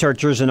as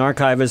researchers and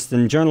archivists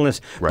and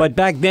journalists. Right. But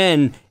back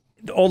then,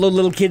 all the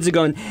little kids are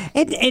going,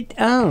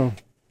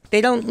 they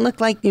don't look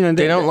like, They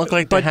don't look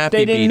like the but happy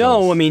they didn't Beatles.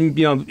 know. I mean,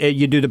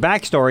 you do the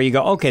backstory, you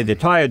go, okay, they're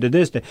tired, they're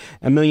this,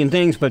 a million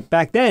things. But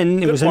back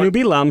then, it was point. a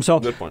new Beatle album. So,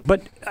 Good point.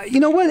 But you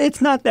know what? It's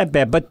not that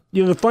bad. But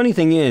the funny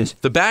thing is,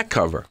 The back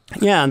cover.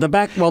 yeah, the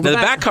back. Well, The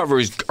back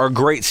covers are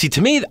great. See,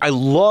 to me, I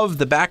love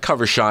the back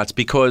cover shots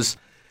because,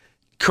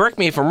 correct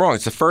me if I'm wrong,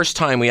 it's the first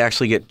time we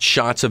actually get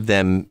shots of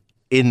them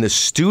in the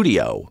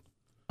studio.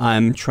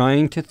 I'm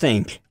trying to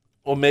think.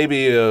 or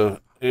maybe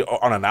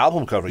On an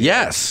album cover,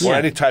 Yes. or Yeah.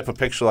 any type of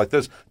picture like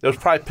this. There's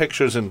probably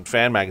pictures in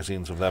fan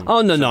magazines of them.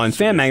 Oh, no, in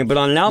fan magazine, but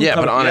on an album Yeah,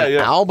 cover, but on an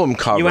album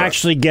cover, you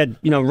actually get,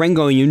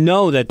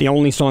 Ringo, that the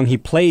only song he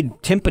played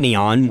timpani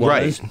on was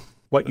Right.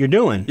 What You're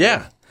Doing.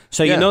 yeah.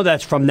 So Yeah. you know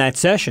that's from that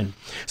session.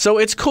 So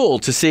it's cool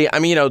to see. I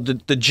mean,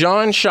 the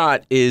John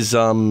shot is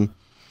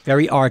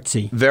Very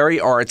artsy. very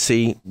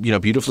artsy.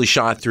 Beautifully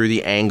shot through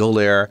the angle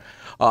there.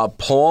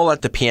 Paul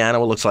at the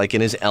piano, it looks like,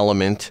 in his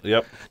element.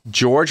 Yep.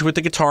 George with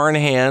the guitar in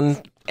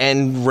hand,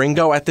 and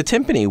Ringo at the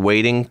timpani,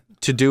 waiting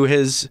to do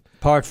his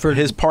Part for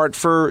part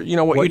for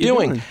what you're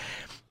doing.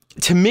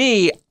 To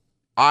me,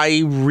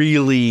 I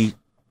really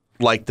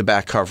like the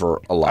back cover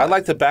a lot. I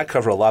like the back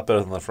cover a lot better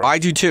than the front. I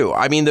do too.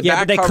 I mean, the Yeah, back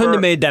but they cover. couldn't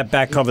have made that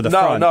back cover the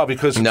front. No,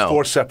 because it's No.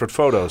 4 separate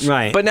photos.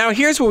 Right. But now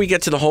here's where we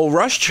get to the whole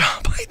Rush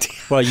job idea.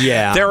 Well,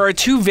 yeah. There are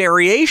 2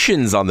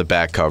 variations on the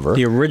back cover.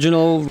 The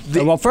original.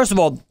 Well, first of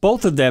all,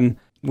 both of them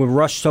were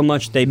rushed so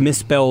much they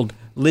misspelled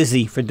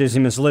Lizzie for Dizzy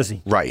Miss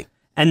Lizzie. Right.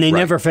 And they Right.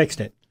 never fixed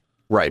it.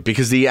 Right,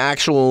 because the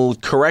actual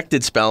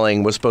corrected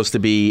spelling was supposed to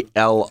be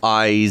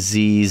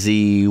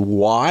Lizzy,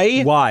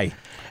 Why?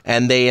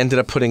 and they ended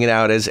up putting it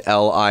out as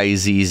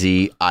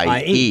Lizzie.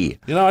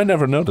 I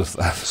never noticed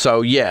that.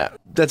 So yeah,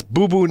 that's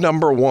boo-boo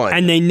number 1.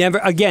 And they never.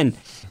 Again,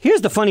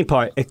 here's the funny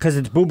part, because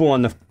it's Boo Boo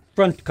on the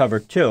front cover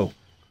too.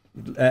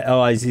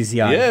 Lizzie.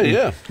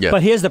 Yeah. Yeah.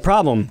 But here's the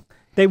problem.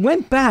 They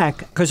went back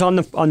because on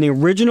the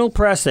original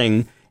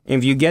pressing,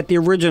 if you get the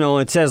original,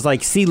 it says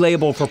like C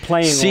label for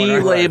playing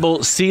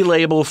order. C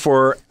label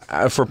for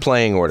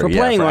playing order. For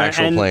playing for order.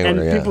 actual and, playing and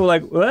order. people were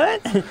like,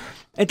 what?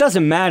 It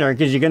doesn't matter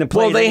because you're going to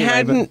play. Well, it they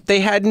anyway, but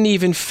hadn't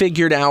even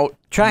figured out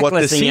track what the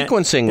listing it.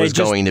 sequencing They was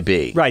just- going to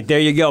be. Right, there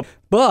you go.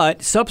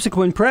 But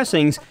subsequent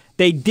pressings,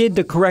 they did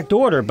the correct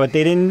order, but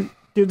they didn't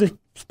do the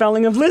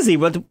spelling of Lizzie.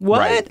 What?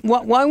 Right.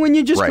 Why wouldn't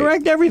you just Right.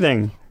 correct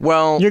everything?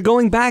 Well, You're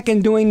going back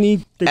and doing the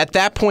at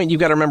that point,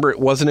 you've got to remember it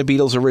wasn't a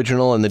Beatles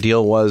original, and the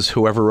deal was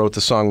whoever wrote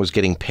the song was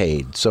getting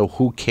paid. So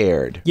who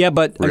cared? yeah,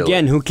 but Really.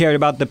 again, who cared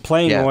about the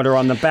playing Yeah. order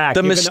on the back? The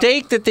You're gonna-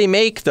 mistake that they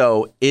make,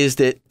 though, is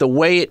that the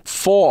way it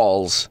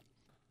falls,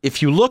 if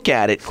you look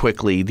at it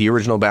quickly, the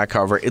original back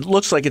cover, it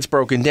looks like it's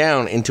broken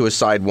down into a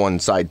side 1,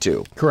 side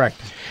 2. Correct.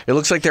 It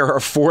looks like there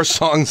are 4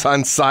 songs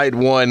on side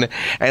 1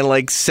 and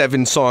like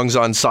 7 songs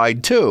on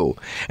side 2.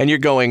 And you're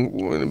going,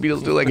 the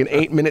Beatles do like an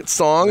 8-minute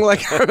song?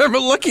 Like, I remember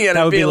looking at it That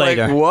and would be being like,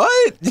 later.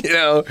 what?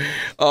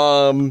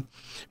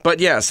 But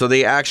yeah, so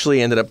they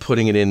actually ended up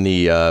putting it in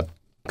the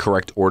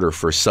correct order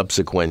for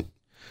subsequent.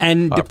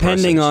 And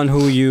depending pressings. on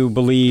who you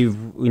believe,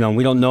 we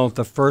don't know if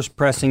the first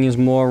pressing is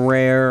more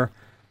rare.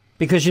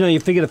 Because, you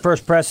figure the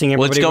first pressing,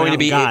 Well, everybody it's going went to out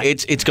be and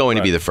got. it's going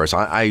to be the first.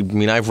 I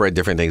mean, I've read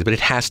different things, but it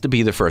has to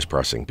be the first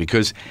pressing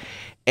because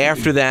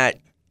after that,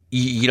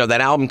 that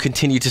album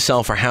continued to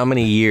sell for how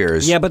many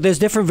years? Yeah, but there's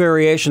different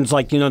variations.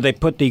 Like, they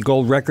put the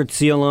gold record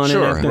seal on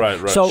Sure. it. after.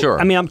 Right. So, Sure.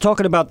 I mean, I'm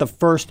talking about the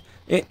first.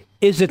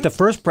 Is it the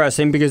first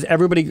pressing? Because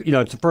everybody,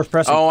 it's the first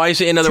pressing. Oh, I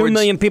see. In other 2 words-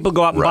 million people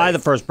go out and buy Right. the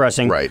first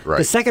pressing. Right.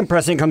 The second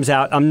pressing comes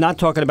out. I'm not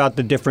talking about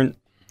the different,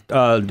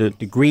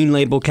 the green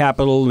label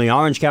capital and the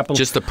orange capital.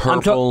 Just the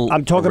purple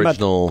I'm talking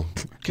original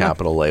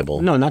capital label.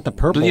 about. No, not the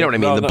purple. You know what I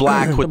mean? The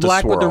black with the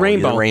black swirl. with the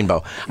rainbow. The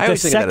rainbow. I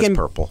always think of that as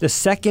purple. The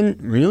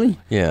second, really?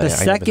 Yeah, The yeah, I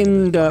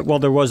second, well,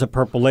 there was a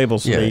purple label,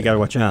 so Yeah, you yeah. got to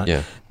watch out.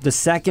 Yeah. The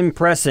second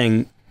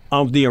pressing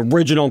of the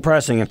original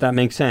pressing, if that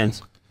makes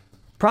sense,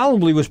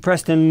 probably was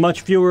pressed in much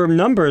fewer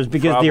numbers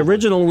because Probably. the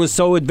original was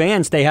so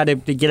advanced they had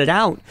to get it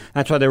out.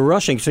 That's why they were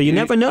rushing. So you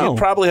never know. You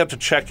probably have to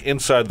check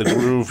inside the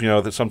groove.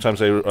 That sometimes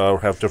they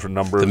have different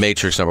numbers. The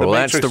matrix number. Well,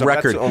 that's the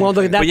record. only Well,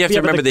 thing. that, But you have to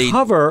yeah, but remember the the-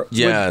 cover.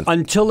 Yeah.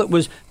 Until it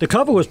was the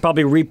cover was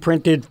probably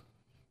reprinted,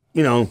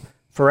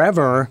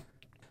 forever,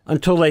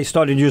 until they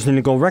started using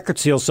the gold record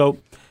seal. So,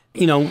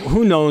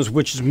 who knows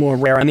which is more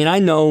rare? I mean, I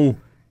know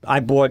I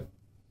bought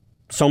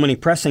so many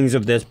pressings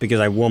of this because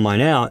I wore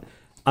mine out.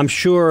 I'm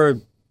sure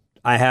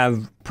I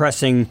have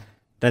pressing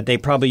that they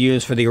probably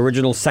used for the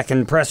original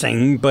second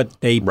pressing, but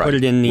they put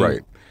it in the.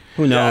 right.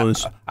 Who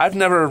knows? I've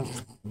never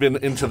been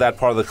into that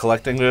part of the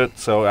collecting it,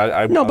 so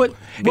I No, but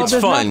well, It's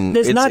there's fun. Not,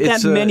 there's It's- not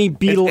it's that a- many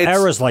Beatle it's-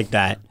 eras like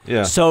that.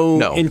 Yeah. So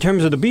No. in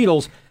terms of the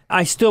Beatles,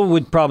 I still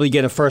would probably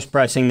get a first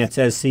pressing that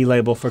says C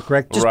label for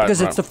correct, just Right,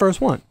 because right. it's the first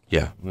one.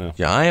 Yeah.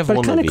 I have But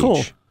one it's kind of of cool.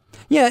 each.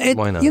 Yeah,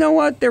 Why not? You know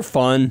what? They're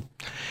fun.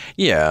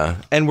 Yeah,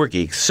 and we're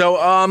geeks. So,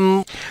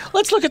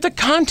 let's look at the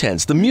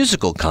contents, the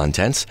musical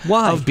contents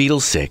Why? of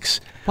Beatles 6.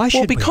 Why Well, should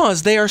we?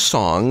 because they are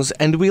songs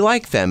and we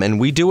like them, and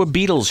we do a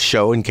Beatles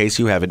show. In case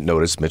you haven't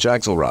noticed, Mitch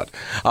Axelrod.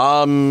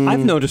 I've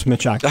noticed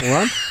Mitch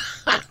Axelrod.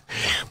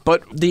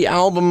 But the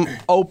album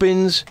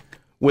opens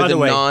with By the a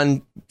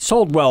way,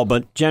 sold well,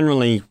 but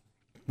generally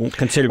won't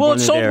consider Well, one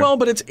it's of sold their well,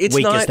 but it's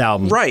weakest not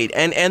albums. right.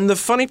 And the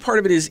funny part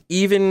of it is,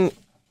 even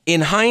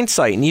in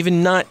hindsight, and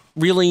even not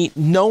really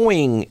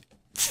knowing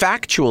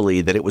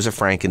factually that it was a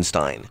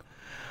Frankenstein,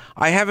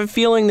 I have a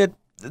feeling that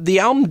the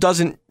album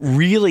doesn't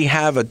really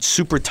have a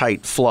super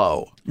tight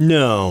flow.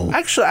 No.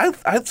 Actually,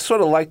 I sort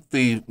of like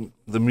the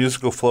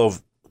musical flow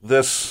of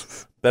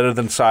this better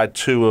than side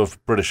 2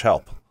 of British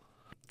Help.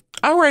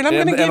 All right, I'm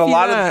going to give and you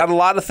that. And a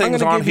lot of I'm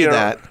things gonna on give you here.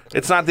 that.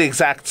 It's not the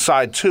exact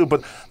side 2,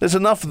 but there's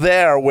enough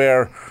there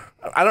where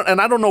I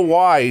don't know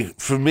why,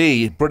 for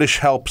me, British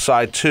Help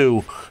side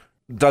 2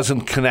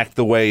 doesn't connect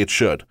the way it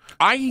should.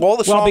 All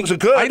the songs are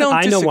good. I don't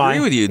I know disagree why.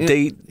 with you. but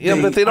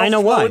they I don't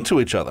know flow why. into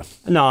each other.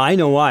 No, I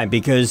know why.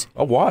 Because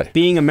Why?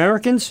 being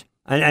Americans,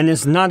 and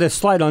it's not a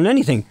slight on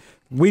anything,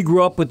 we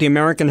grew up with the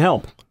American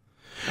Help.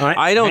 All right?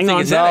 I don't Hang think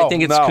on. it's that. I No,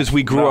 think it's no, because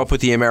we grew no. up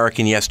with the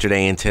American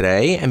Yesterday and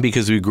Today, and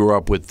because we grew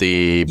up with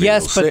the Beatles.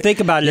 Yes, but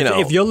think about it. You know,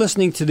 If you're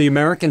listening to the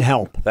American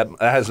Help, That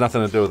has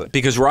nothing to do with it.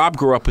 because Rob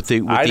grew up with the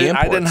I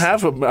imports. didn't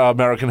have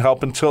American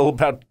Help until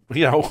about,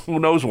 who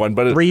knows when.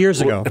 But 3 years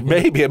ago.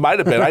 Maybe, it might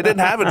have been. I didn't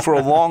have it for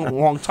a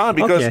long time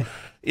because, Okay.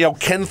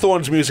 Ken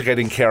Thorne's music I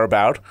didn't care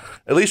about.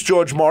 At least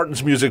George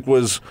Martin's music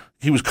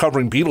he was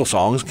covering Beatles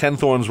songs. Ken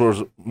Thorne's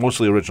was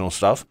mostly original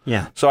stuff.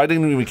 Yeah. So I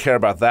didn't even care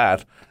about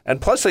that. And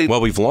plus,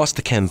 Well, we've lost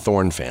the Ken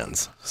Thorne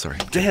fans. Sorry.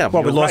 damn.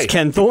 well, we you're lost right.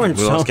 Ken Thorne.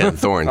 We lost so- Ken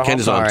Thorne. Ken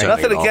is on sorry. Tony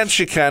Nothing Golf. against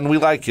you, Ken. We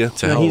like you.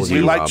 To hell with we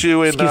you, liked Rob.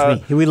 you in.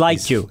 Excuse me. We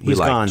liked you. We He's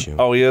liked gone. you.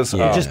 Oh, he is.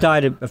 Yeah. He just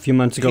died a few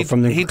months ago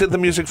from the. He did the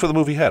music for the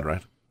movie Head,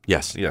 right?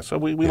 Yes. Yeah. So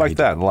we Yeah, like he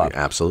that did. a lot.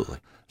 Yeah, absolutely.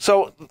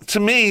 So to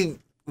me,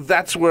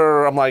 that's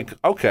where I'm like,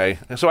 okay.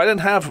 So I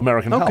didn't have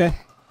American Help. Okay.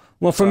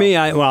 Well, for me,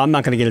 I'm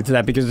not going to get into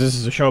that because this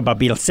is a show about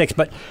Beatles 6.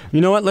 But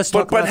you know what? Let's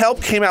talk But about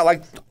Help came out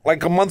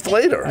like a month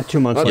later. 2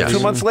 months later. 2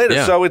 months later.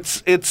 Yeah. So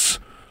it's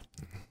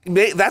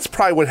that's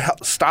probably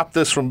what stopped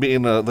this from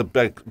being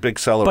the big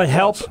seller. But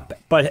Help,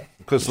 but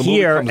 'Cause the movie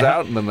here, comes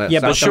out and then that yeah,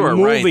 but soundtrack- the Sure,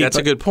 movie, right. That's a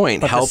but- good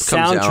point. But Help the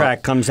comes out.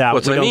 soundtrack comes out.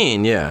 What's We what I don't-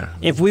 mean? Yeah.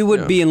 If we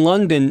would be in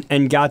London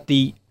and got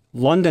the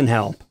London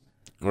Help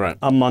right.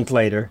 a month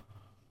later,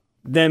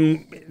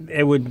 then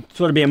it would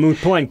sort of be a moot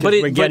point But because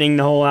it- we're getting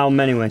the whole album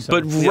anyway. So.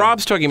 But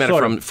Rob's talking about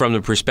Sort it of. from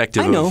the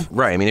perspective I know. of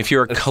right. I mean, if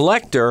you're a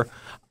collector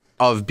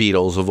of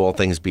Beatles, of all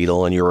things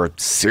Beatle, and you're a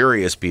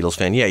serious Beatles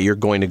fan, yeah, you're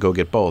going to go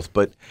get both.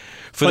 But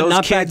for But those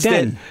not back kids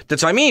then.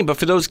 that's what I mean. But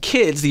for those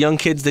kids, the young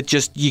kids that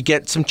just you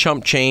get some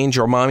chump change,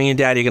 or mommy and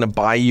daddy are going to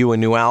buy you a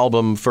new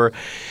album for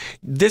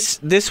this.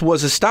 This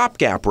was a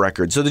stopgap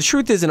record. So the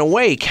truth is, in a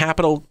way,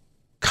 Capitol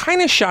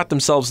kind of shot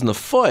themselves in the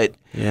foot.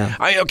 Yeah.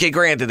 Okay,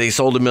 granted, they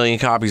sold 1 million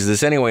copies of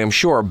this anyway, I'm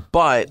sure,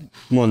 but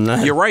More than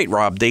that. you're right,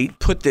 Rob. They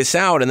put this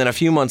out, and then a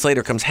few months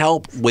later comes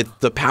Help with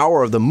the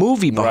power of the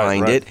movie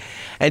behind right. it.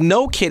 And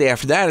no kid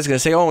after that is going to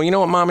say, oh, you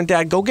know what, Mom and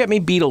Dad, go get me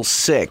Beatles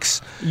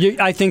 6.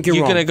 I think you're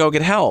You're wrong. going to go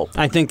get Help.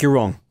 I think you're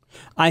wrong.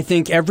 I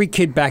think every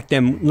kid back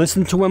then,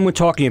 listen to when we're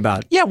talking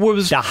about. Yeah,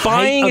 was The height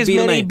buying of as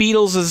many Beatlemania.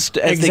 Beatles as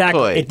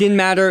Exactly. they could. It didn't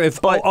matter if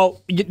But-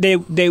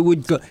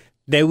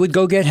 they would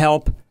go get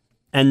Help,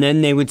 and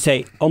then they would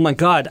say, "Oh my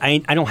God, I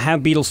don't have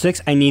Beatles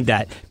 6. I need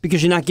that,"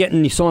 because you're not getting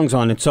any songs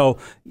on it. So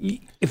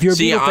if you're a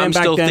See, Beatle fan I'm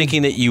back still then,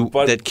 thinking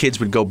that that kids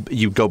would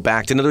you'd go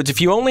back. In other words,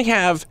 if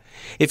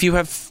you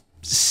have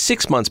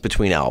 6 months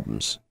between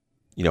albums,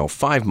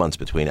 5 months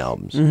between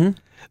albums, Mm-hmm.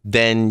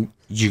 then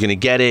you're going to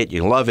get it,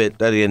 you love it.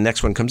 The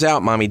next one comes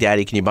out, Mommy,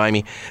 Daddy, can you buy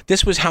me?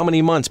 This was how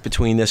many months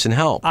between this and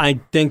Help?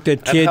 I think that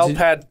And kids. Help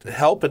had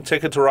Help and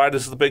Ticket to Ride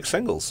as the big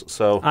singles.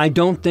 So I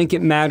don't think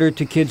it mattered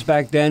to kids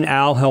back then.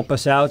 Al, help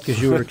us out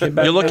because you were a kid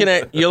back You're looking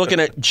then.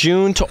 at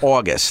June to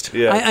August.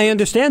 yeah. I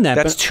understand that.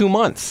 That's but, 2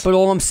 months. but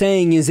all I'm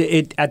saying is,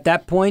 it at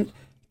that point.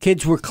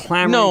 Kids were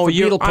clamoring No, for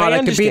you're- Beatle I product. The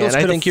understand. Beatles I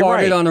could have think you're farted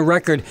right. on a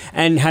record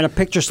and had a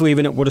picture sleeve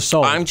and it would have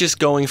sold. I'm just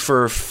going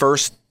for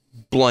first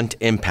blunt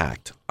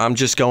impact. I'm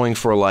just going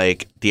for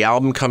the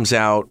album comes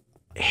out,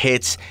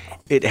 hits,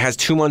 it has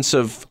 2 months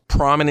of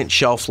prominent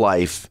shelf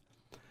life.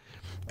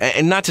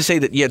 And not to say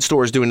that you had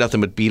stores doing nothing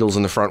but Beatles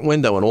in the front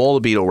window and all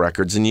the Beatle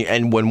records.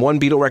 And when one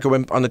Beatle record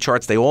went on the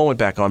charts, they all went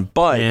back on.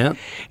 But Yeah.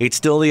 it's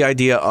still the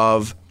idea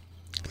of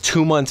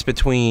 2 months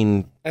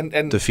between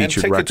and the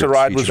featured Ticket to records,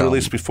 Ride was featured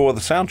released album. befthe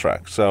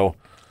soundtrack. So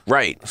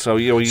Right. so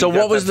you So got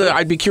what was that-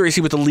 I'd be curious to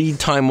see what the lead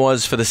time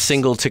was for the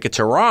single Ticket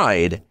to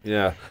Ride.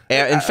 Yeah.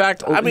 In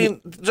fact, I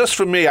mean, just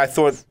for me, I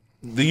thought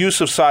the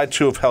use of side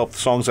 2 of Help, the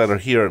songs that are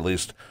here at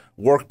least,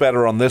 work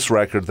better on this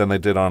record than they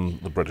did on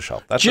the British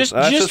Help. That's just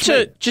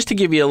me. to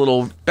give you a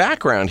little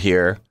background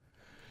here,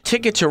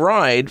 Ticket to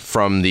Ride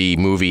from the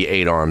movie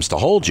 8 Arms to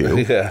Hold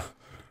You Yeah.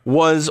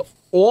 was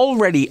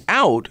already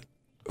out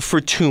for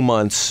 2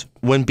 months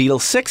when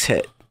Beatles 6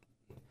 hit.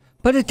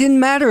 But it didn't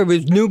matter. It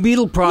was new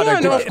Beatle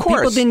product. Yeah, no, of People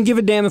course. didn't give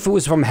a damn if it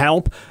was from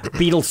Help,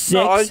 Beatles 6.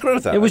 No, I agree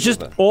with that. It was I agree just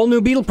with that. all new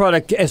Beatle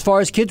product as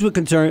far as kids were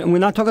concerned. And we're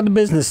not talking the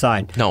business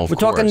side. No, of We're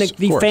talking course,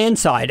 the of course. fan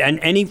side.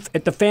 And if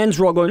the fans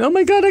were all going, oh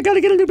my God, I got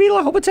to get a new Beatle.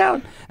 I hope it's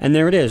out. And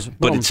there it is.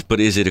 Boom. But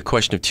is it a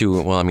question of two?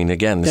 Well, I mean,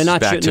 again, this They're is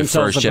not back shooting to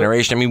themselves first up.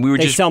 generation. I mean, we were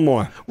They just sell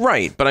more.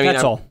 right. But I mean,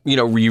 That's all.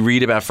 You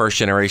read about first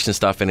generation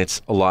stuff, and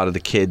it's a lot of the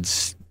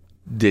kids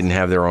didn't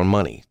have their own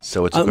money,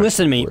 so it's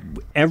Listen to me.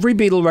 Every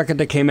Beatle record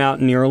that came out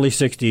in the early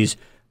 60s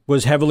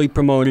was heavily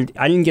promoted.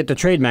 I didn't get the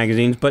trade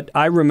magazines, but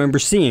I remember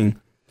seeing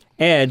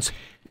ads.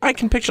 I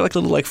can picture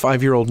little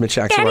 5-year-old Mitch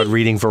Axelrod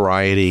reading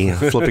Variety,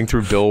 flipping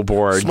through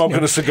Billboard,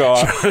 Smoking a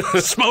cigar.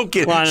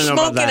 smoking Well, I don't know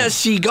about a that.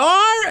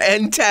 cigar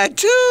and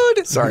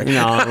tattooed. Sorry,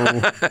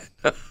 No.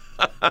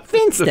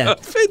 Finster.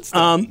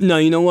 Finster. No,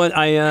 you know what?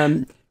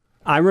 I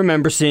I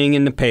remember seeing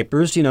in the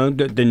papers, the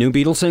new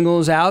Beatles single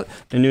is out,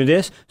 the new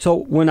this. So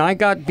when I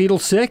got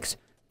Beatles 6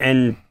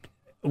 and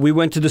we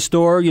went to the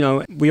store,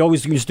 we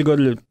always used to go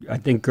to, I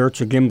think, Gertz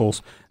or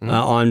Gimbel's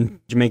on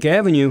Jamaica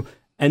Avenue.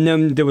 And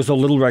then there was a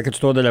little record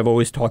store that I've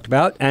always talked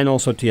about, and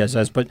also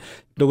TSS. But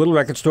the little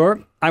record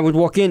store, I would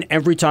walk in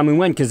every time we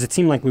went, because it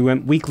seemed like we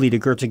went weekly to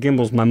Gertz or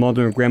Gimbel's. My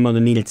mother and grandmother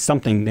needed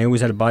something. They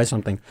always had to buy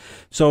something.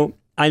 So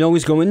I'd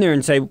always go in there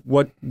and say,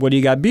 what do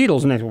you got,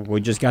 Beatles? And they said, well,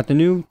 we just got the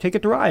new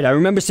Ticket to Ride. I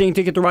remember seeing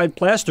Ticket to Ride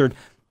plastered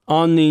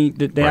on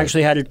they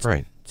actually had it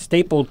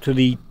stapled to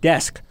the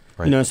desk.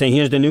 Right. Saying,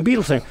 here's the new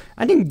Beatles thing.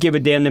 I didn't give a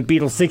damn that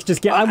Beatles 6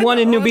 just I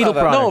wanted new Beatles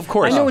product. No, of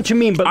course. I know what you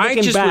mean, but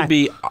looking back.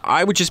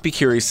 I would just be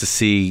curious to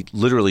see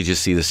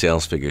the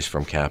sales figures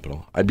from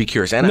Capitol. I'd be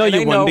curious. And no,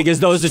 you wouldn't,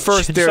 because those are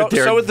first.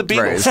 So would the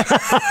Beatles.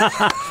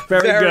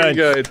 Very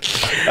good.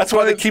 That's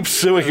why they keep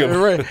suing him.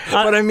 Right.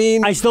 But I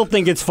mean, I still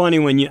think it's funny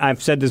when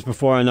I've said this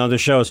before on other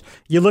shows.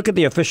 You look at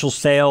the official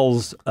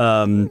sales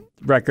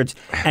records,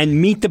 and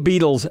Meet the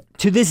Beatles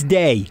to this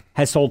day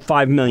has sold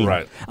 5 million.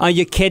 Right. Are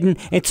you kidding?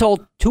 It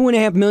sold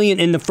 2.5 million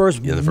in the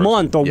first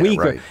month or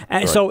week. Right.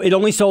 So it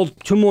only sold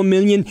 2 more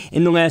million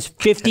in the last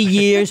 50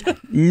 years.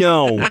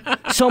 No.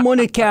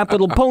 Someone at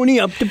Capitol, pony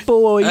up the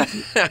boys.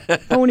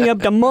 Pony up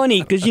the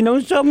money, because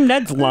something,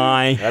 that's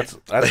lie. That's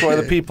why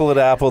the people at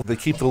Apple, they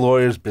keep the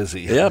lawyers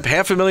busy. Yep,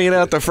 $500,000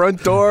 out the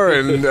front door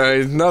and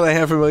another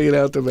 $500,000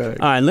 out the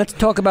back. All right, let's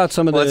talk about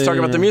some of Let's talk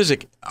about the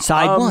music.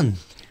 Side one.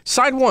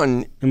 Side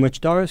one. In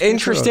which Doris?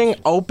 Interesting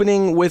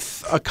opening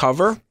with a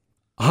cover.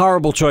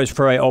 Horrible choice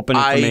for an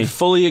opening for me. I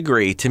fully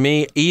agree. To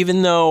me,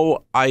 even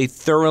though I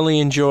thoroughly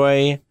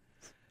enjoy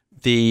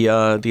the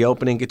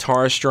opening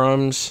guitar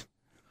strums,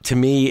 to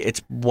me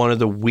it's one of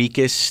the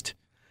weakest.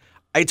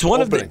 It's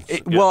one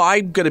Openings. Well,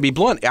 I'm going to be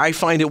blunt. I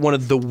find it one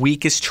of the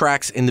weakest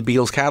tracks in the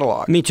Beatles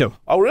catalog. Me too.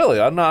 Oh, really?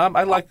 I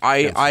like.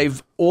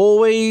 I've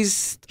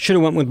always should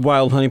have went with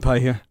Wild Honey Pie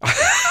here.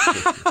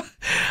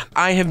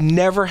 I have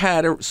never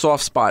had a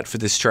soft spot for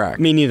this track.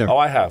 Me neither. Oh,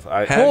 I have.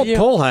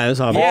 Paul has,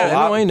 obviously.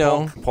 Yeah, I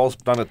know. Paul's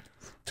done it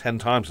 10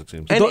 times, it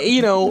seems.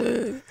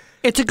 And,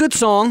 it's a good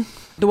song.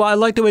 I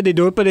like the way they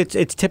do it, but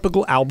it's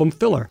typical album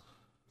filler.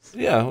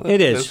 Yeah. It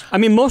is. I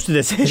mean, most of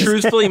this is.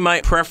 Truthfully, my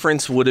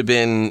preference would have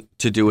been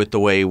to do it the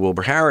way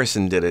Wilbur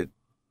Harrison did it.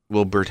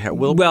 Wilbur Harrison.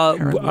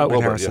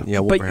 Yeah.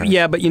 Wilbur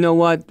Harrison. But you know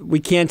what? We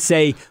can't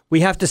say.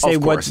 We have to say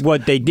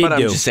what they did do. But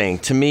I'm just saying,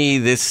 to me,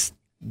 this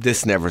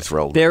never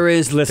thrilled me. There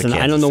is, listen,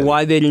 I don't know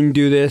why they didn't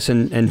do this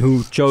and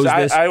who chose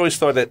this. I always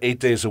thought that 8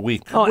 Days a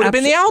Week would have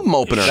been the album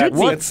opener.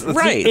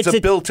 It's a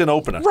built-in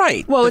opener.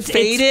 Right. Well, it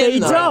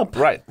fades up.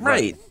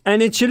 Right.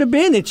 And it should have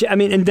been.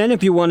 And then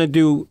if you want to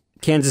do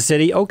Kansas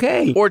City,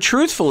 okay. Or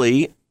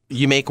truthfully,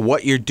 you make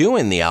What You're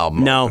Doing the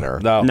album opener.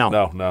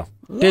 No.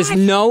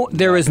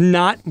 There is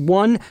not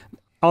one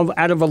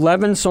out of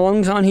 11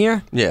 songs on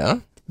here. Yeah.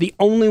 The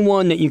only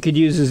one that you could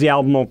use as the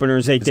album opener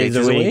is 8 Days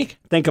a Week.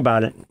 Think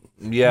about it.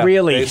 Yeah,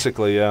 really.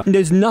 Basically, yeah.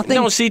 There's nothing.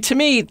 No, see, to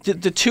me,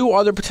 the two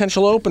other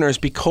potential openers,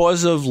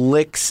 because of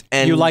licks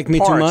and You like me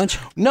parts, too much?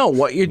 No,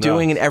 What You're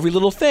Doing in every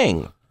little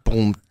thing.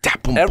 Boom, da,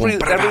 boom, every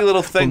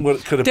little thing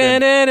could have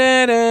been.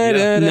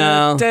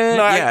 No.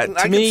 I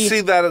can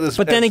see that as.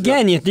 But then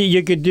again,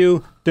 you could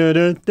do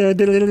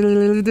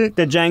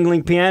the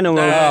jangling piano.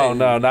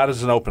 No, not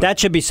as an opener. That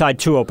should be side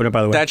 2 opener,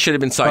 by the way. That should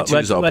have been side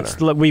 2's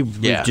opener. We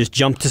just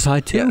jumped to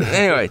side 2.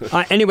 Yeah.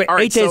 Anyway, All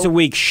right, 8 Days a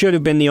Week should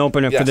have been the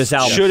opener for this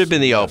album. Should have been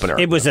the opener.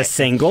 It was a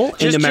single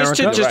in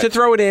America. Just to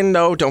throw it in,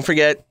 though, don't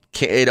forget.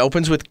 It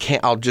opens with,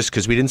 I'll just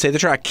because we didn't say the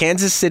track,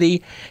 Kansas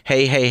City,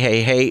 Hey, Hey,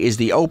 Hey, Hey is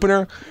the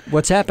opener.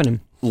 What's happening?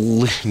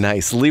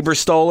 Nice. Lieber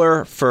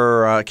Stoller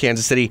for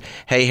Kansas City,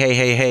 Hey, Hey,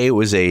 Hey, Hey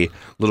was a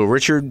Little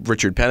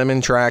Richard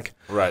Penniman track.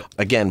 Right.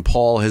 Again,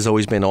 Paul has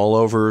always been all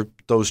over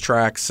those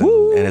tracks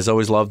and has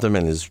always loved them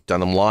and has done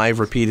them live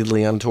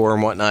repeatedly on tour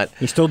and whatnot.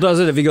 He still does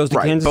it if he goes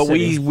to Kansas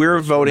City. But we're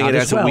voting it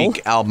as a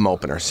week album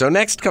opener. So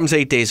next comes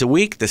 8 Days a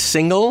Week, the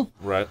single.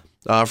 Right.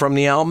 From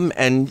the album,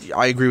 and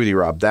I agree with you,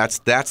 Rob. That's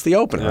the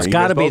opener. It's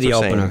got to be the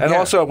opener. And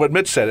also, what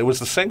Mitch said, it was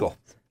the single.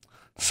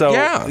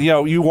 So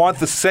you want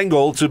the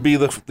single to be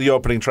the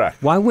opening track.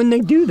 Why wouldn't they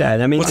do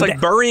that? I mean, it's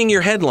like burying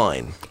your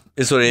headline.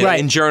 Is what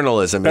in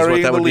journalism is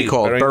what that would be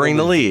called. Burying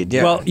the lead.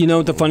 Yeah.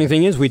 Well, the funny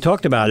thing is, we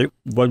talked about it.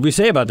 What did we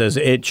say about this?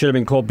 It should have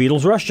been called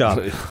Beatles Rush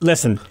Job.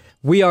 Listen,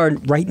 we are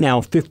right now,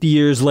 50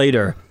 years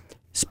later,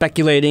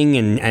 speculating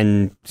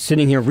and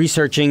sitting here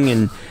researching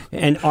and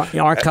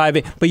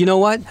archiving. But you know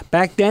what?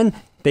 Back then,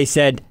 they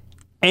said,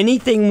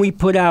 anything we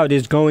put out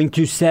is going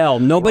to sell.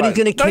 Nobody's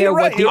going to care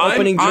what the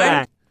opening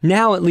track.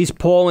 Now, at least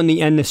Paul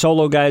and the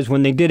solo guys,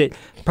 when they did it,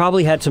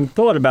 probably had some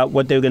thought about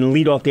what they were going to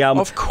lead off the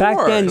album. Of course.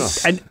 Back then,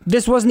 and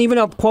this wasn't even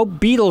a, quote,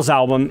 Beatles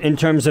album in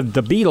terms of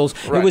the Beatles.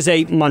 Right. It was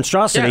a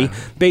monstrosity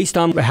based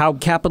on how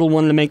Capitol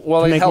wanted to make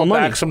more money. Well, they held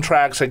back some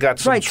tracks. They got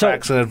some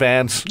tracks in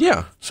advance.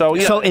 Yeah. So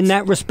in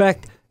that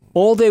respect,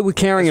 all they were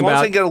caring as long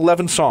about. As they get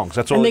 11 songs.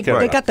 That's all they care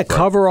about. They got the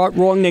cover art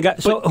wrong.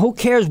 So who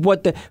cares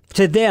what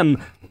to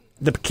them,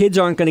 the kids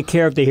aren't going to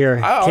care if they hear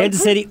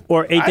Kansas City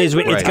or 8 Days a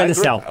Week. It's going to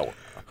sell.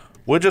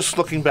 We're just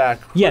looking back.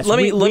 Yes, Let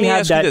me we had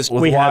ask you that, this.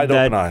 With we wide had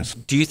that. open eyes.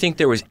 Do you think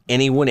there was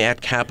anyone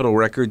at Capitol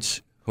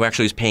Records who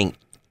actually is paying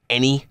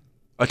any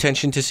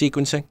attention to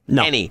sequencing?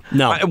 No. Any?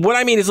 No. What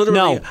I mean is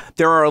literally, No.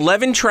 there are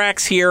 11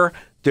 tracks here.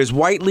 There's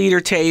white leader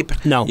tape.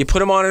 No. You put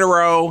them on in a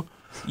row.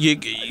 You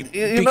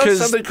know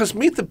something? Because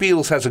Meet the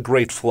Beatles has a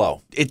great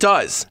flow. It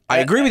does. I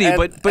agree with you,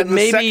 but and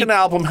maybe. the second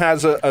album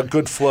has a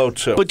good flow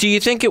too. But do you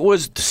think it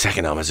was the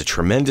second album has a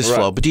tremendous Right.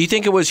 flow? But do you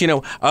think it was you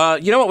know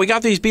what, we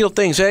got these Beatle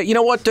things? You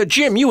know what,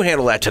 Jim, you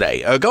handle that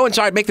today. Go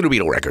inside, make the new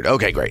Beatle record.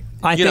 Okay, great.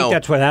 I think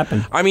that's what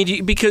happened. I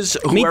mean, because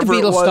Meet the whoever it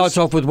Beatles was, starts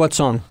off with what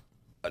song?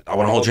 I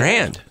want to hold your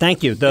hand.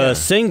 Thank you. The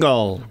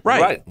single.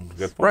 Right.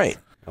 Good point. Right.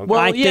 Well,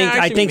 I yeah, think see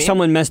I what you think mean.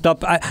 someone messed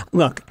up.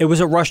 Look, it was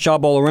a rush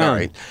job all around. All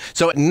right.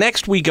 So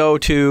next we go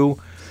to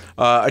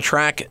a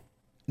track.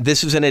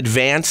 This is an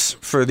advance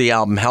for the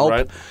album Help.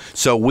 Right.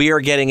 So we are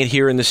getting it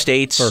here in the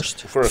States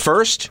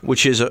First.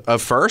 which is a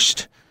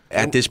first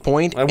at this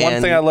point. And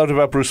one thing I loved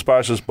about Bruce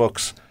Sparks'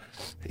 books,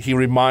 he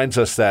reminds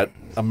us that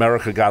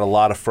America got a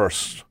lot of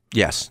firsts.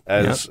 Yes.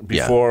 As Yep.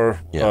 before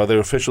Yeah. they were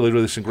officially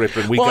released in Great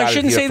Britain. We Well, got I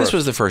shouldn't it here say this first.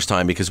 was the first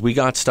time because we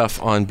got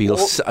stuff on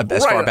Beatles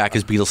as far right. back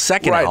as Beatles'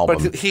 second right, album.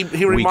 but he we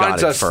got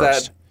reminds it us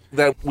first.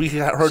 that we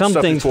had heard Some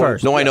stuff things before.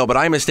 first. No, I know, but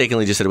I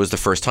mistakenly just said it was the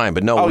first time.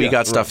 But no, Oh, we yeah,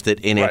 got stuff right. that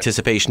in Right.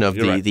 anticipation of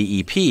You're right. the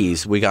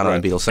EPs, we got on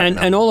Right. Beatles' second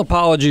And all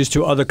apologies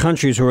to other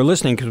countries who are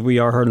listening because we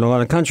are heard in a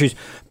lot of countries.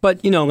 But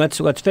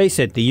let's face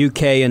it, the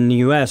UK and the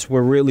US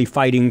were really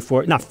fighting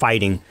for not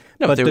fighting,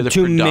 No, but they were the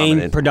two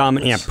main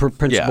predominant-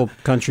 principal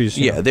countries.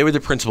 you Yeah, know. they were the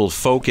principal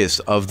focus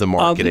of the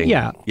marketing.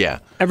 yeah. Yeah.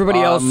 Everybody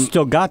else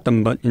still got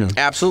them, but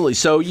Absolutely.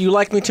 So You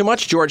Like Me Too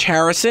Much, George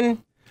Harrison.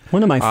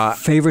 one of my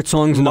favorite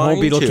songs in the whole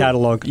mine Beatle too.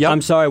 catalog. Yep.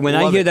 I'm sorry, when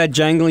I Love hear it. that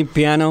jangly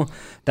piano,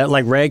 that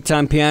like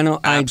ragtime piano,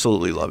 I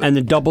Absolutely love it. And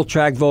the double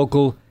track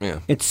vocal, Yeah.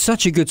 it's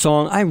such a good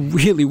song. I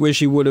really wish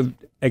he would have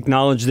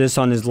acknowledged this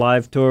on his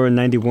live tour in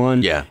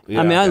 '91. Yeah.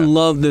 I mean, I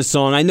love this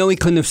song. I know he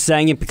couldn't have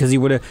sang it because he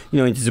would have,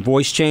 his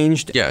voice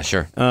changed. Yeah,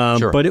 sure.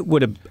 But it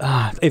would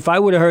have, if I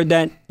would have heard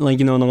that, on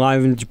the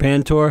Live in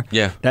Japan tour,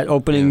 Yeah. that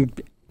opening,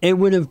 it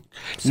would have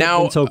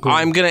Now, been so cool.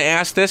 I'm going to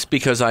ask this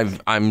because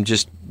I'm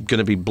just going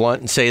to be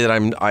blunt and say that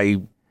I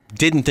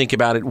didn't think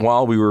about it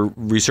while we were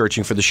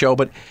researching for the show,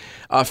 but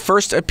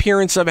first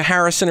appearance of a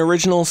Harrison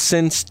original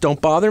since Don't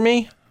Bother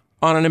Me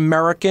on an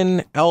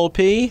American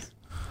LP?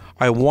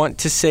 I want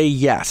to say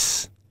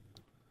yes.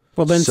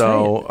 Well, then say it.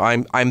 So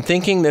I'm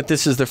thinking that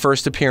this is the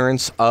first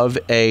appearance of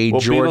a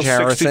George Beatles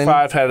Harrison,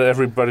 65 had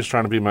Everybody's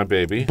Trying to Be My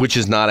Baby. which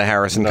is not a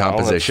Harrison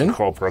composition, That's a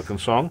Carl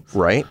Perkins song.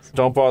 right?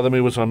 Don't Bother Me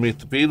was on Meet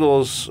the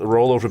Beatles.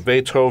 Roll Over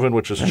Beethoven,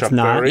 which is Chuck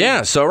not- Berry.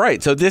 Yeah, so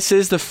right. So this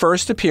is the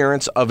first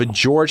appearance of a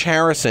George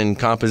Harrison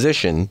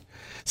composition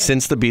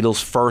since the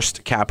Beatles'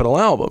 first Capitol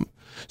album.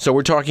 So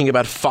we're talking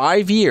about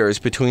 5 years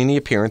between the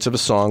appearance of a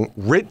song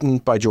written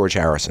by George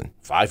Harrison.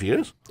 5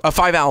 years?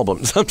 5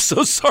 albums. I'm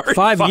so sorry.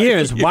 5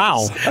 years.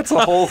 Wow. That's a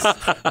whole...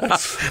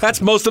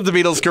 That's most of the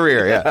Beatles'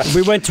 career, yeah.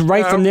 We went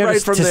right from there right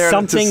to, from to there to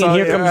something, song, and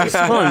here yeah. comes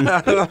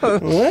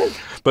the sun.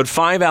 But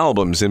 5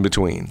 albums in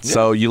between.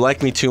 So You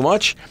Like Me Too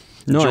Much?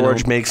 No, I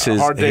George don't. makes his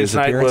Hard Day's his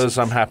Night appearance. was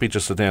I'm Happy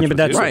Just to Dance Yeah, but with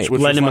that's You. right. which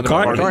was Lennon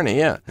McCartney. McCartney,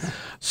 yeah.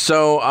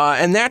 So,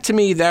 and that to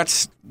me,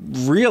 that's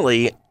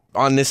really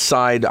on this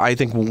side, I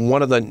think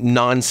one of the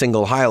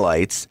non-single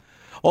highlights.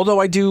 Although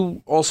I do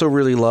also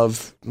really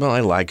love,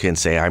 I can't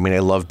say, I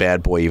love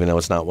Bad Boy, even though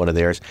it's not one of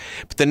theirs.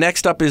 But the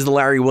next up is the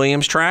Larry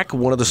Williams track,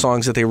 one of the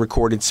songs that they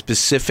recorded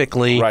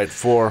specifically Right,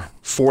 for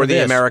the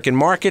this. American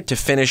market to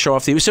finish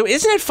off the. So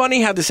isn't it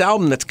funny how this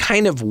album that's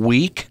kind of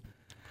weak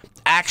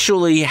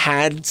actually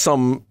had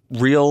some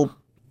real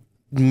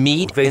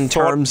meat in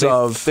terms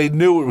of. They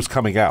knew it was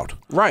coming out.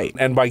 Right.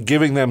 And by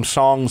giving them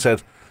songs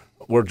that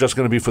were just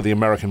going to be for the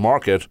American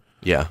market,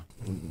 Yeah.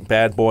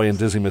 Bad Boy and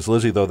Dizzy Miss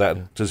Lizzy, though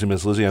that Dizzy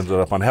Miss Lizzy ended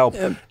up on Help,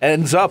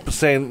 ends up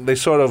saying they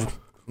sort of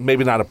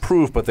maybe not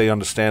approve, but they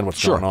understand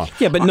what's going on.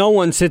 Yeah, but no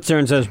one sits there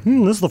and says,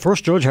 "This is the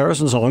first George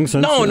Harrison song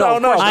since." No, of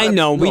course I not.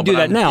 know we No, do but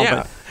that I'm- now,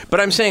 Yeah.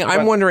 But I'm saying,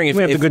 I'm wondering if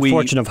but we have the if good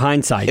fortune of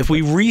hindsight. If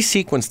we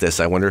resequence this,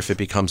 I wonder if it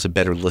becomes a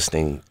better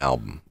listening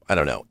album. I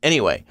don't know.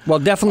 Anyway. well,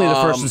 definitely the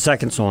first and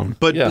second song.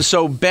 But Yeah.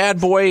 so Bad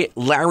Boy,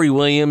 Larry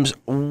Williams,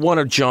 one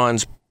of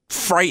John's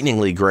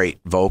frighteningly great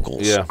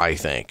vocals, Yeah. I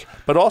think.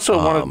 But also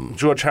one of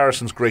George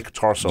Harrison's great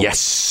guitar solos.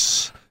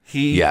 Yes.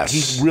 He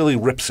really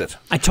rips it.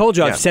 I told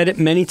you, Yeah. I've said it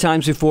many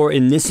times before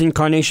in this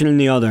incarnation and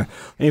the other.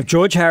 If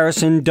George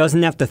Harrison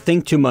doesn't have to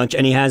think too much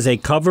and he has a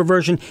cover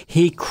version,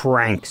 he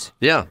cranks.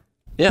 Yeah.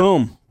 Yeah.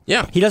 Boom.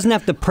 Yeah. He doesn't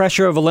have the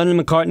pressure of a Lennon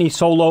McCartney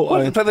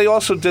solo. But they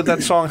also did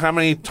that song how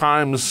many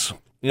times,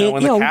 in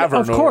the cavern?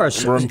 Of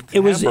course, or in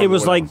it was Hamburg or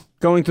like whatever.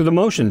 going through the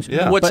motions.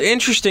 Yeah. What's but,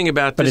 interesting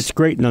about but this it's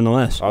great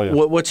nonetheless. Oh, yeah.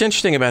 What's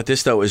interesting about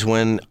this, though, is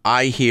when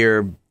I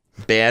hear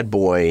Bad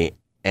Boy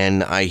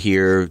and I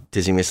hear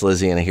Dizzy Miss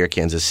Lizzy and I hear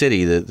Kansas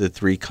City, the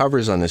 3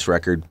 covers on this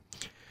record,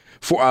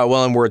 for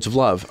and Words of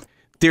Love,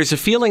 there's a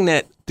feeling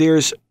that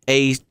there's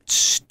a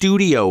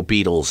studio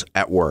Beatles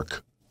at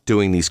work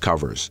doing these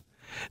covers.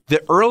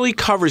 The early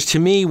covers, to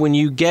me, when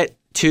you get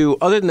to,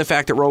 other than the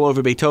fact that Roll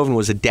Over Beethoven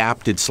was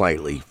adapted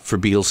slightly for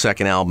Beatles'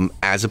 second album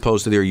as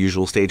opposed to their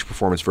usual stage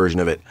performance version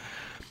of it,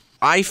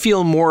 I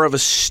feel more of a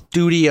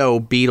studio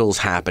Beatles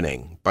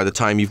happening by the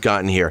time you've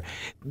gotten here.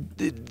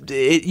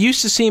 It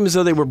used to seem as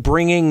though they were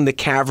bringing the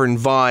cavern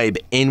vibe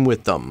in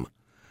with them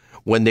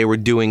when they were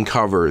doing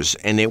covers,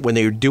 and when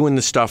they were doing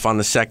the stuff on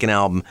the second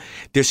album.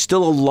 There's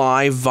still a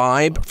live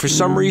vibe. For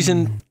some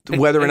reason,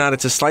 whether or not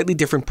it's a slightly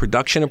different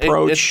production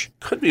approach. It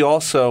could be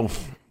also,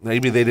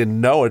 maybe they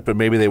didn't know it, but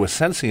maybe they were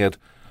sensing it.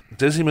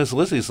 Dizzy Miss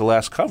Lizzie's the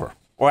last cover.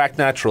 Or Act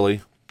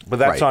Naturally, but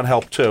that's Right. on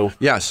Help too.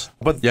 Yes.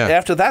 But Yeah.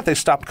 after that, they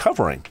stopped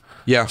covering.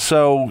 Yeah.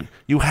 So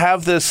you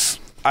have this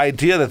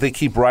idea that they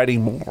keep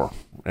writing more.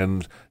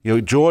 And,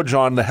 George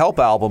on the Help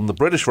album, the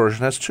British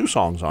version, has 2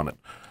 songs on it.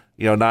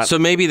 Not. So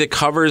maybe the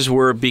covers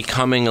were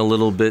becoming a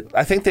little bit.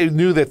 I think they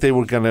knew that they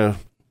were going to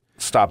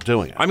stop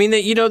doing it. I mean,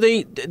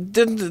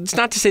 it's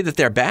not to say that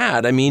they're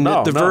bad. I mean,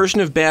 No, the no.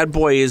 version of Bad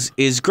Boy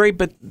is great,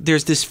 but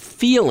there's this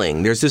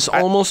feeling, there's this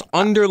almost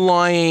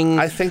underlying,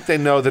 I think they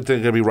know that they're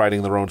going to be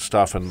writing their own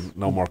stuff and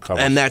no more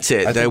covers. and that's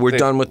it. I think We're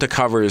done with the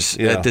covers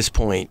Yeah. at this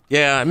point.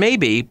 Yeah,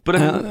 maybe.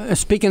 But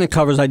Speaking of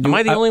covers, I do. am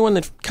I the only one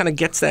that kind of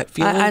gets that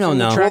feeling? I don't from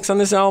the know. tracks on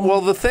this album.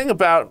 Well, the thing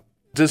about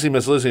Dizzy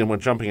Miss Lizzie, and we're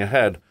jumping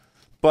ahead,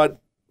 but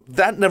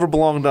that never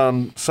belonged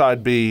on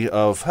side B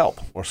of Help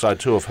or side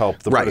 2 of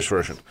Help, the Right. British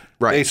version.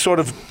 Right. They sort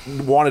of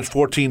wanted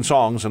 14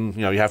 songs, and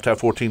you have to have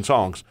 14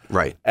 songs.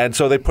 Right. And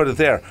so they put it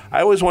there.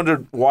 I always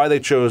wondered why they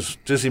chose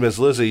Dizzy Miss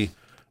Lizzie,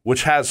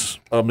 which has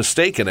a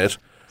mistake in it,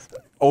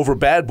 over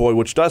Bad Boy,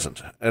 which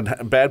doesn't. And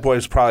Bad Boy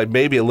is probably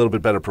maybe a little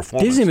bit better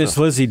performance. Dizzy Miss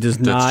Lizzie does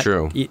not.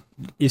 true.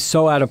 Is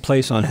so out of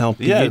place on Help.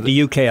 Yeah,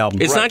 The UK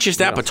album. it's right, not just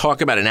that, but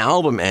talk about an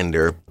album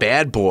ender,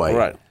 Bad Boy.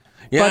 Right.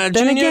 Yeah, But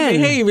then Junior,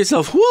 again- behave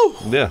yourself. Woo!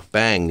 Yeah.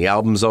 Bang, the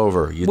album's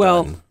over. You're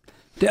Well,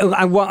 done.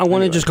 I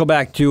want to just go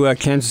back to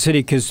Kansas City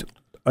because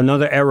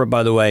another error,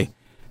 by the way.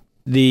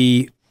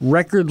 The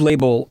record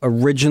label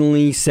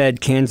originally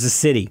said Kansas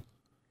City,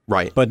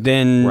 Right. but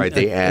then Right,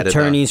 they added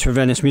attorneys for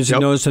Venice Music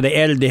Yep. Notes, so they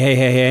added the hey,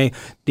 hey, hey.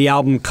 The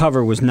album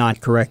cover was not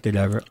corrected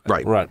ever.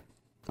 Right. Right.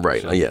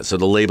 Right. Yeah. So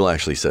the label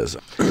actually says.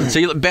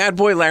 So Bad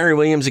Boy, Larry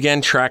Williams again,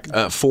 track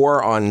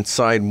 4 on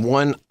side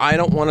 1. I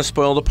don't want to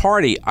spoil the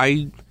party.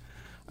 I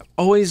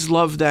always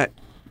loved that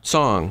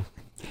song.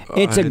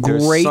 It's a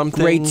There's great,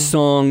 something- great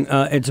song.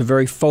 It's a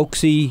very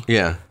folksy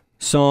Yeah.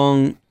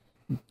 song.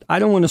 I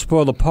don't want to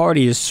spoil the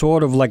party is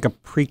sort of like a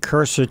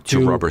precursor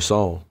To Rubber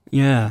Soul.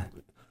 Yeah.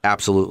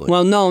 Absolutely.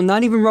 Well, no,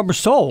 not even Rubber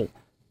Soul.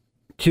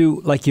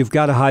 To like you've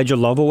got to hide your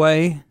love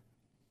away.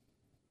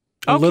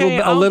 A okay, little bit.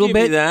 A I'll little give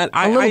bit. you that.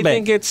 A little I bit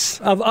think it's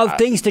of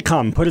things to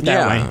come. Put it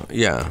that way.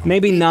 Yeah.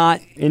 Maybe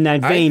not in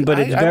that vein, but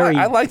it's very.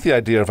 I like the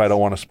idea of I don't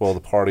want to spoil the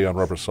party on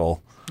Rubber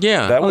Soul.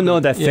 Yeah. That Oh would- no,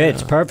 that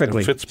fits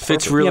perfectly. Fits Fits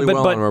perfectly. really yeah,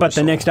 well on Rubber but the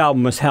Soul. next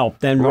album was Help,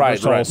 then Rubber Right,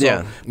 Soul. right. So,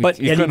 Yeah. but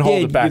You and couldn't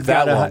hold it back You've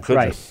that gotta long, could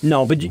right? you?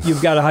 No, but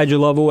you've got to hide your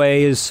love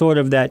away is sort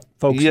of that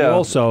folksy Yeah.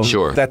 also.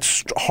 Sure. That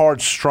hard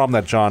strum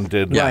that John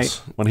did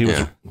Yes. when he was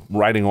Yeah.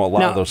 writing a lot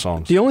Now, of those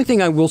songs. The only thing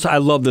I will say, I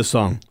love this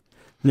song.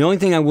 The only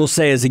thing I will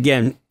say is,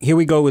 again, here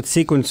we go with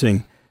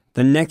sequencing.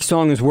 The next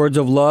song is Words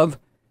of Love.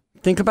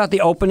 Think about the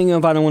opening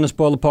of I Don't Want to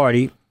Spoil the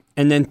Party,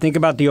 and then think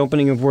about the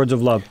opening of Words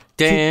of Love.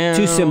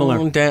 Too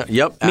similar. Down.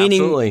 Yep.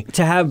 Meaning Absolutely.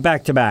 to have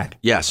back to back.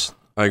 Yes.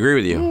 I agree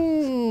with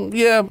you.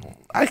 Yeah,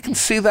 I can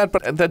see that,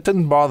 but that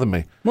didn't bother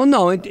me. Well,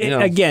 no,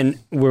 Yeah. again,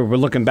 we're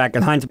looking back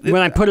in hindsight.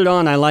 When I put it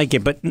on, I like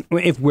it, but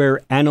if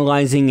we're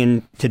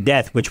analyzing to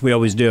death, which we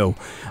always do,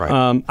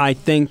 Right. I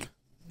think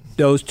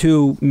those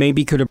two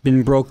maybe could have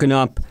been broken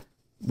up,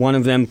 one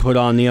of them put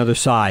on the other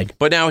side.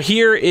 But now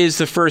here is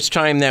the first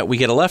time that we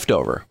get a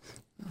leftover.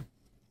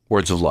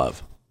 Words of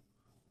Love.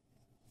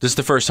 This is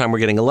the first time we're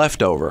getting a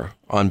leftover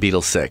on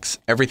Beatles 6.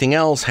 Everything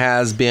else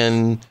has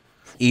been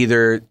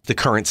either the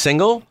current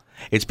single,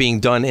 it's being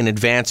done in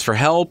advance for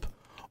Help,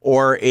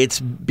 or it's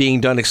being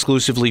done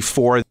exclusively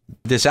for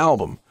this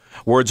album.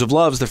 Words of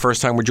Love is the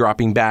first time we're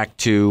dropping back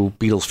to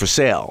Beatles for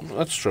Sale.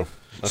 That's true.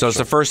 So it's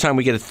the first time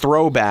we get a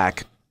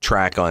throwback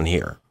track on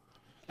here.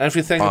 And if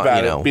you think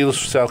about you know. it, Beatles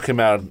for Sale came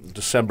out in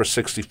December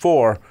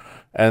 '64,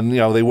 and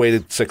they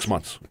waited 6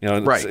 months.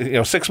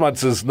 Right. 6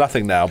 months is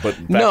nothing now, but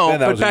back No, then,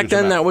 that but was a back huge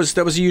then amount.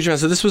 that was a huge amount.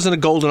 So this wasn't a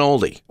golden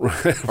oldie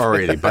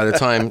already. By the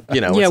time it's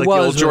Yeah, like it the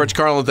was, old George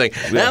Carlin thing.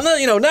 And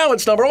then, now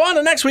it's number 1,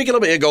 and next week it'll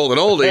be a golden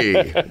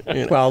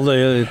oldie. Well,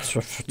 it's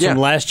from Yeah.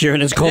 last year,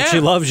 and it's called Yeah. She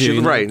Loves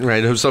You. Right.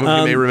 Some of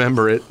you may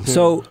remember it.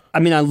 So, I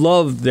mean, I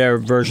love their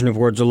version of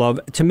Words of Love.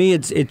 To me,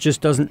 it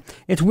just doesn't.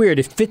 It's weird.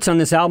 It fits on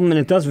this album, and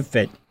it doesn't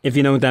fit. If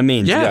you know what that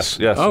means. Yes.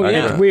 Yes, Oh, I yeah.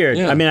 agree. It's weird.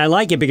 Yeah. I mean, I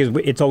like it because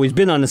it's always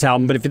been on this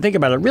album, but if you think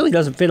about it, it really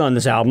doesn't fit on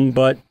this album,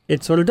 but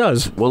it sort of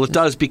does. Well, it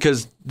does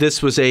because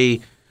this was a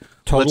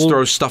let's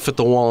throw stuff at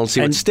the wall and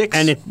see what sticks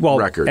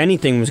record.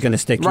 Anything was going to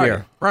stick Right,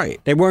 here. right.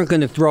 They weren't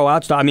going to throw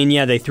out stuff. I mean,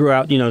 yeah, they threw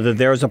out, the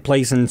There's a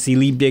Place in See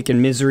Liebdig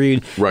and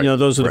Misery. Right,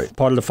 Those are right.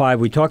 part of the 5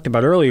 we talked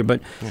about earlier,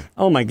 but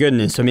oh my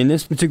goodness. I mean,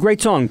 it's a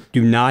great song.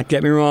 Do not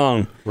get me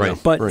wrong. Right,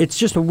 But right. it's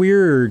just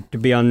weird to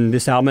be on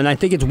this album, and I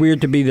think it's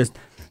weird to be this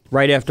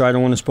right after I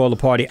Don't Want to Spoil the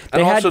Party.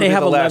 And also to be the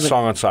last 11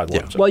 song on side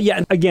one. Well,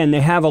 yeah, again,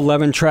 they have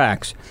 11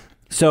 tracks.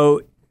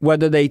 So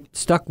whether they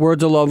stuck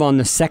Words of Love on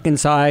the second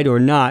side or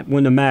not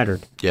wouldn't have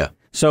mattered. Yeah.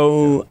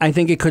 So I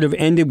think it could have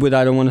ended with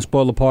I Don't Want to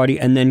Spoil the Party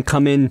and then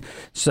come in,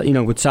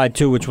 with side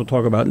 2, which we'll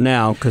talk about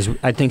now, because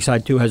I think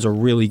side 2 has a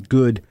really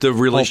good The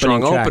really strong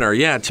track. opener.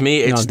 Yeah, to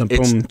me, it's the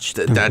boom,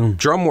 that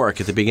drum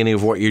work at the beginning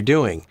of what you're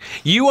doing.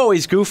 You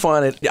always goof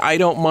on it. I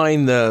don't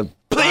mind the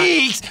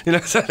please.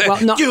 Well,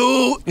 no,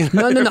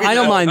 no, I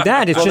don't mind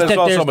that. It's Well, just there's that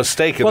also there's a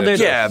mistake in there. there's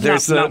Yeah,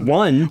 there's not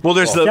one. Well,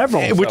 there's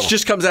several. which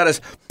just comes out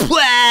as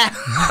blah.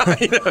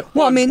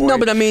 Well, I mean, no,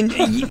 but I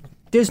mean,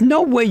 there's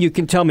no way you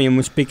can tell me, and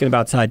we're speaking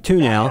about side 2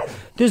 now,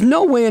 there's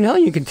no way in hell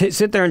you can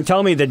sit there and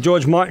tell me that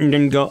George Martin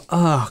didn't go,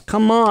 oh,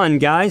 come on,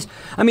 guys.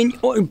 I mean,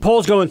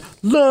 Paul's going,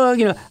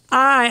 look,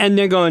 I, and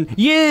they're going,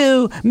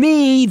 you,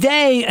 me,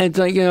 they. And it's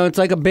like, it's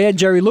like a bad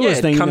Jerry Lewis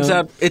Yeah, thing. it comes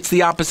out, it's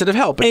the opposite of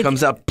help. It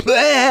comes out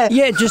blah.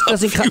 Yeah, it just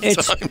doesn't come.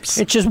 times.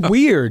 It's just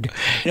weird.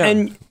 Yeah.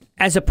 And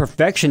as a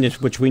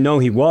perfectionist, which we know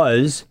he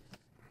was,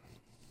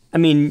 I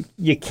mean,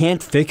 you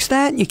can't fix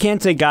that. You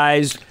can't say,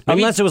 guys,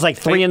 unless it was like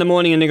 3 in the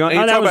morning and they're going,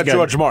 And oh, you're that talking was about good.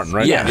 George Martin,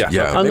 right? Yeah.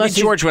 Unless Maybe he's-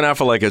 George went out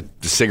for like a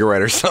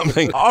cigarette or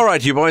something. All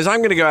right, you boys, I'm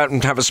going to go out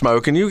and have a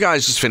smoke, and you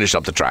guys just finish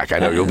up the track. I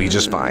know you'll be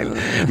just fine.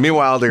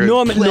 Meanwhile, they're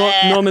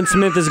Norman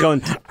Smith is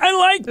going, I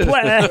like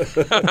play.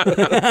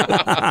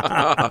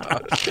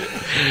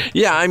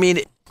 Yeah, I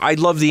mean, I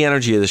love the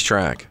energy of this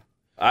track.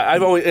 I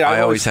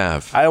always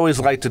have. I always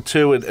liked it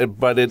too,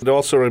 but it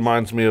also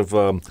reminds me of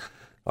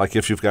like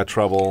If You've Got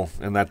Trouble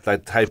and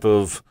that type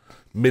of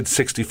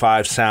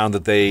mid-65 sound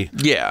that they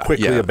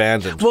quickly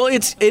abandoned. Well,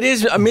 it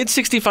is a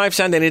mid-65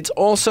 sound, and it's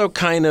also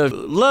kind of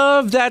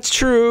love, that's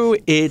true,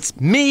 it's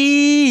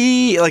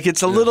me. Like,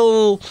 it's a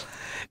little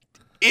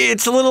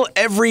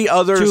every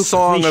other Too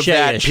song of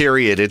that cliche-ish.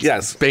 period. It's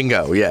Yes.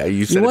 bingo. Yeah,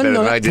 you said it wanna better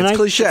than know- I did. can It's I-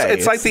 cliche.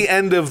 It's like the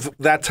end of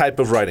that type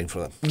of writing for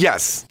them.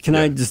 Yes. Can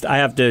I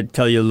have to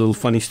tell you a little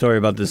funny story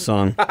about this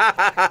song?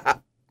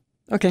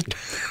 Okay.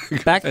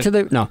 Back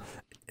to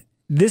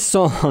this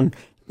song,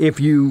 if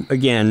you,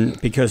 again,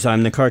 because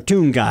I'm the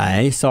cartoon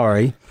guy,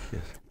 sorry,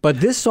 but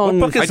this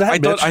song What book is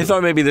that, Mitch? I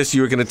thought maybe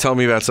you were going to tell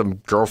me about some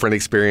girlfriend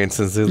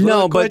experiences.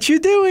 No, Look but- what you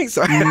doing?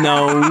 Sorry.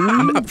 No.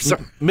 I'm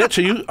sorry. Mitch,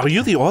 are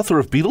you the author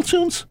of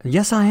Beetletunes?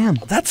 Yes, I am.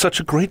 That's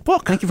such a great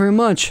book. Thank you very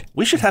much.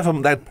 We should have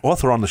that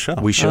author on the show.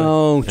 We should.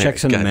 Oh,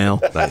 checks in the Good.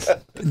 mail. Nice.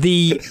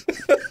 The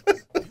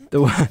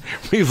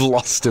We've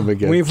lost him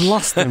again. we've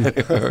lost them.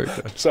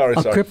 sorry.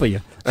 I'll cripple you.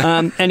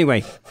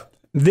 Anyway,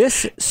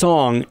 this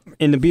song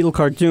in the Beatle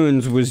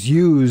cartoons was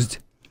used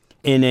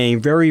in a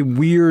very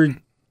weird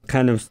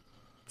kind of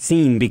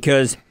scene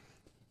because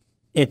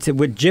it's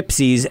with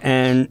gypsies,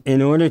 and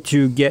in order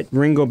to get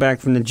Ringo back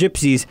from the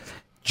gypsies,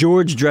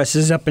 George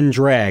dresses up in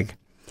drag.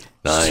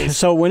 Nice.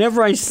 So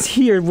whenever I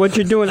hear what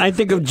you're doing, I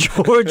think of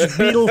George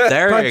Beatle,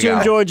 There you cartoon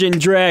go. George in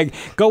drag.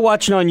 Go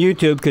watch it on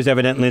YouTube, because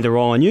evidently they're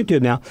all on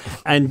YouTube now,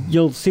 and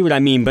you'll see what I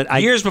mean.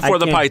 But Years before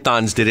the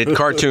Pythons did it,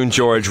 Cartoon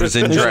George was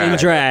in drag. in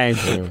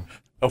drag.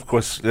 Of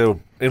course, they were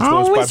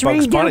influenced Always by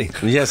Bugs read Bunny.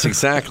 Yes,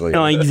 exactly.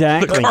 Oh,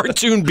 exactly. The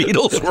cartoon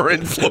Beatles were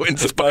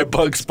influenced by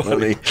Bugs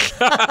Bunny.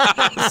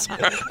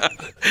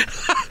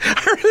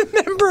 I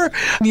remember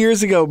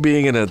years ago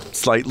being in a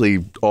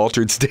slightly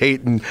altered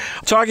state and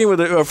talking with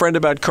a friend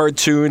about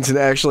cartoons, and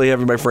actually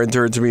having my friend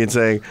turn to me and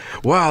saying,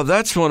 wow,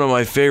 that's one of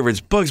my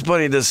favorites. Bugs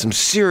Bunny does some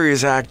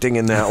serious acting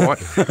in that one.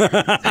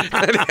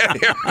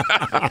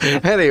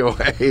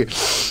 Anyway,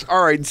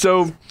 all right,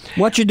 so...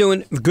 What you're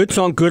doing, good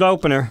song, good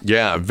opener.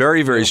 Yeah,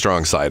 very, very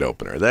strong side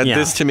opener. Yeah.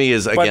 This to me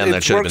is, But again, that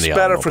it should have works been the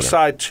better album for opener.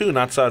 side 2,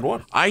 not side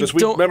 1. I 'Cause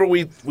don't- remember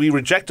we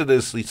rejected it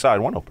as the side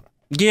 1 opener.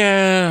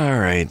 Yeah, all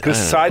right. Because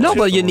side No, 2,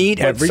 but you need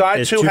but every- side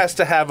it's 2 two- has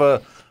to have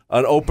an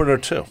opener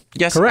too.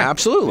 Yes, Correct.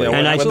 absolutely. Yeah, And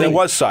when actually- there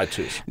was side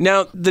 2s.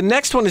 Now, the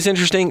next one is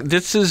interesting.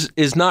 This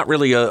is not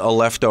really a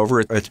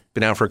leftover. It's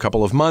been out for a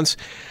couple of months.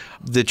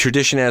 The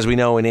tradition, as we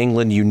know in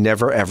England, you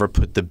never ever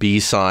put the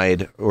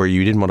B-side, or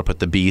you didn't want to put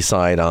the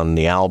B-side on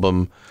the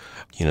album.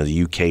 You know,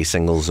 the UK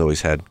singles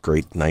always had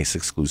great, nice,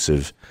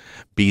 exclusive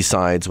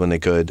B-sides when they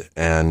could.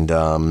 And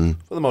For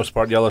the most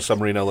part, Yellow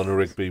Submarine, Eleanor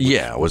Rigby.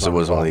 was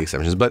one of the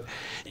exceptions. But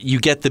you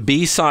get the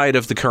B-side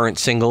of the current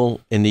single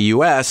in the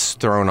U.S.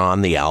 thrown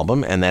on the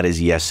album, and that is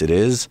Yes, It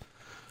Is.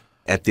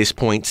 At this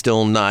point,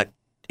 still not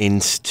in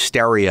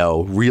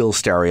stereo, real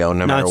stereo,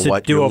 no matter it's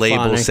what your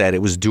label duophonic. said.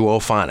 It was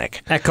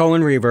duophonic. Echo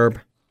and reverb.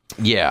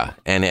 Yeah,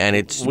 and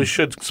it's... We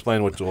should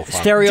explain what duophonic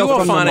Stereo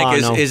from the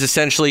Duophonic mono. is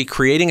essentially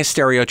creating a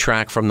stereo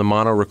track from the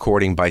mono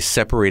recording by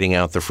separating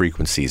out the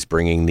frequencies,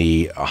 bringing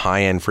the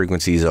high-end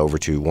frequencies over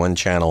to one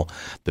channel,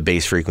 the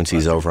bass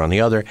frequencies over on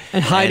the other.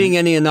 And hiding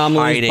any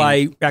anomalies by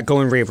hiding- echo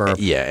and reverb.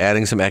 Yeah,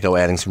 adding some echo,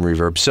 adding some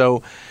reverb.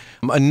 So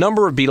a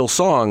number of Beatles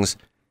songs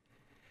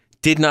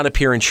did not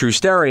appear in true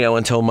stereo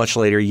until much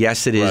later.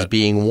 Yes, It Is Right.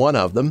 being one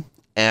of them.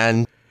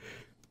 And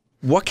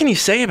what can you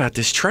say about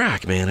this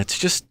track, man? It's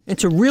just...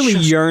 It's a really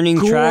Just yearning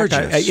track.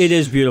 gorgeous. It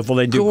is beautiful.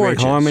 They do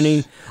Gorgeous. great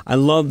harmony. I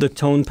love the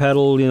tone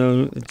pedal.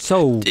 It's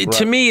so.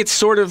 To me, it's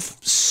sort of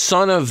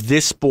Son of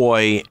This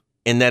Boy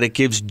in that it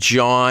gives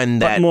John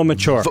But that more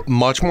mature.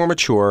 much more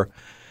mature.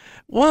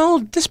 Well,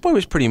 this boy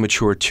was pretty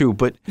mature too,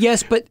 but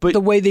Yes, but the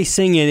way they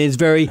sing it is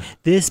very,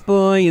 this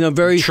boy,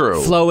 very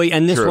True. flowy,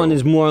 and this True. one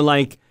is more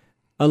like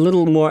a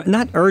little more,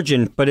 not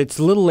urgent, but it's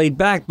a little laid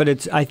back,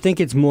 but I think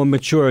it's more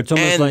mature. It's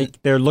almost And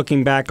like they're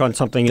looking back on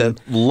something. the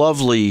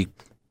lovely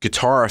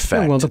guitar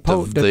effect, well, the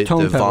tone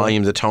pedal.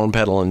 volume, the tone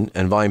pedal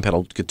and volume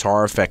pedal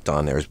guitar effect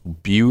on there is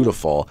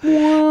beautiful.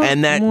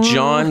 And that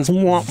John's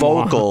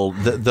vocal,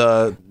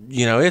 the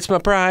it's my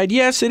pride.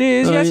 Yes, it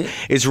is. Yes,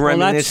 it's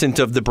reminiscent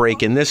of the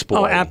break in this boy.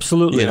 Oh,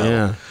 absolutely.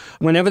 Yeah.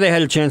 Whenever they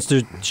had a chance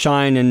to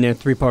shine in their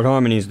 3-part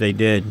harmonies, they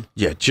did.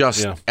 Yeah,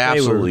 just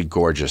absolutely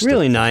gorgeous.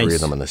 Really the nice. three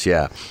of them in this,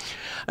 yeah.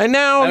 And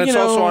now, And it's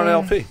also on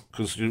LP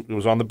because it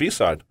was on the B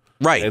side.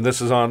 Right. And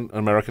this is on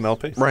American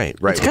LP. Right.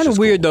 It's kind of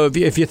weird, though,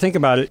 if you think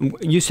about it.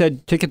 You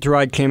said Ticket to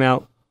Ride came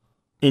out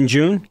in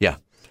June, Yeah.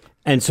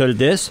 and so did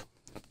this.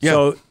 Yeah.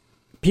 So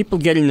people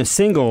getting the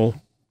single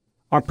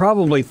are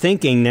probably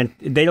thinking that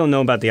they don't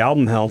know about the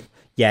album Help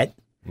yet.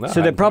 No,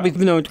 So they're probably,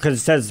 because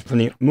it says from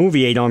the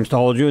movie 8 Arms to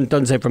Hold You, and it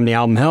doesn't say from the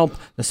album Help,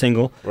 the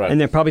single. Right. And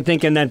they're probably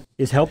thinking that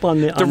is Help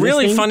on the The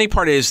really funny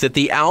part is that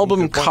the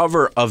album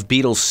cover of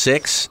Beatles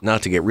 6,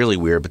 not to get really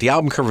weird, but the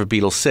album cover of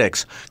Beatles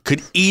 6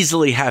 could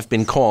easily have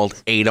been called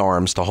 8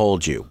 Arms to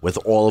Hold You, with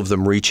all of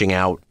them reaching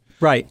out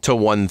Right. to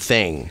one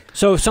thing.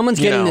 So if someone's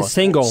getting the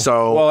single.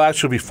 So, Well, that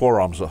should be 4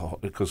 arms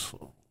because.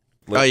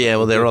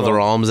 their other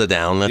arms are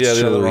down. That's Yeah,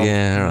 the other true. arm.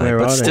 Yeah, all right. Where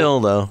But are they? still,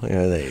 though,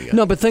 there you go.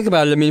 No, but think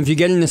about it. I mean, if you're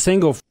getting the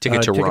single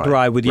Ticket to Ride.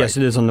 Ride with Yes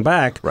Right. It Is on the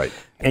back, Right.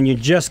 and you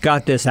just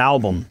got this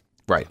album,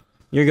 Right.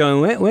 you're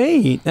going,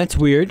 wait, that's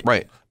weird.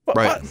 Right. But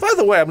Right. by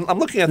the way, I'm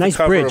looking at Nice the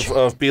cover bridge.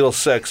 of Beatles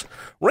 6.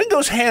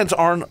 Ringo's hands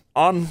aren't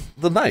on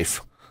the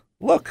knife.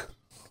 Look.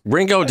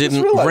 Ringo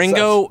didn't. realized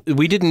Ringo,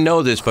 we didn't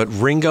know this, but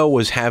Ringo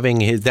was having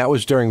his. That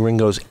was during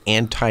Ringo's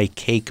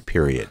anti-cake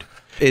period.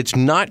 It's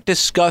not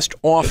discussed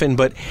often,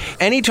 but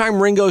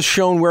anytime Ringo's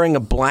shown wearing a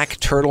black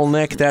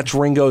turtleneck, that's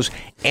Ringo's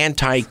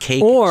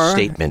anti-cake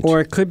statement.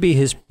 Or it could be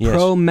his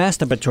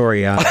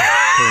pro-masturbatory.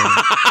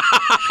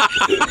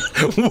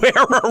 Where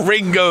are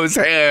Ringo's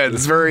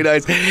hands? Very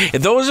nice.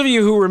 And those of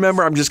you who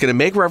remember, I'm just going to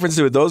make reference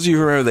to it. Those of you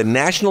who remember the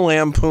National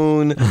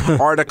Lampoon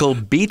article,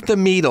 Beat the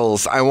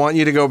Meatles, I want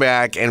you to go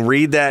back and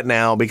read that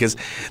now because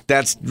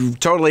that's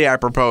totally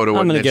apropos to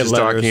what I'm gonna Mitch get is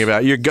letters. talking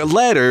about. You got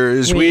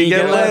letters. We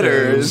get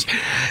letters.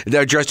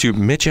 They're addressed to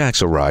Mitch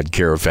Axelrod,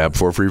 care of Fab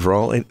 4 Free for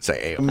All.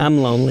 Say, I'm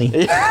lonely.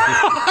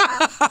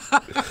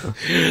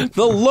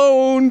 the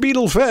lone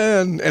Beatle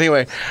fan.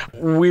 Anyway,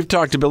 we've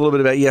talked a little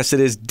bit about Yes It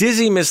Is.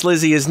 Dizzy Miss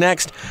Lizzy is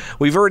next.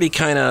 We've already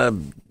kind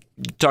of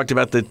talked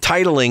about the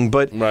titling,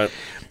 but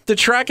the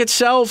track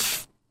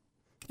itself,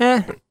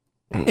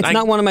 It's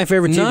not one of my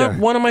favorites not either.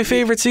 one of my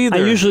favorites either. I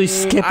usually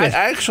skip I it.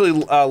 actually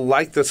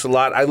like this a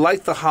lot. I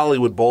like the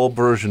Hollywood Bowl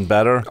version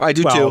better. I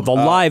do Well, too. the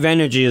live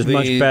energy is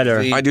much better.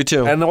 I do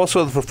too. And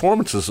also the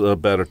performance is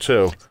better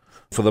too,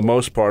 for the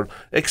most part.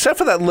 Except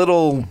for that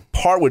little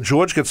part where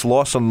George gets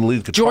lost on the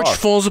lead guitar. George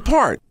falls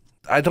apart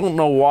I don't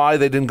know why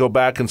they didn't go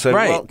back and say,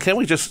 Right. well, can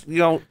we just,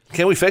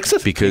 can we fix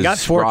it? because got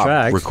 4 Rob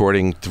tracks.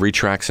 recording 3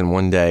 tracks in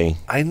one day.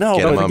 I know.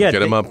 Get him but, up, forget,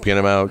 get him they- up, get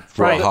him out,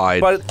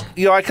 rawhide. but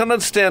I can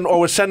understand,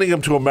 we're sending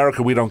him to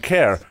America, we don't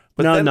care.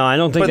 But No, then- I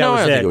don't think but that no, was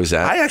I don't it. think it was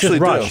that. I actually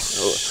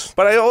Just do.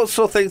 But I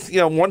also think,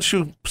 once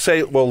you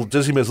say, well,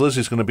 Dizzy Miss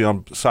Lizzie's going to be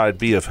on side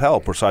B of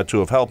Help or side 2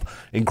 of Help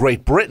in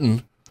Great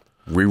Britain,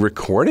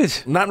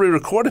 Re-recorded? not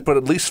re-record it, but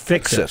at least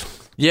fix it.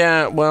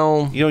 Yeah,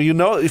 well... If you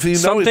know Some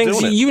he's things,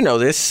 doing it. you know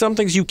this, some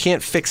things you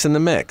can't fix in the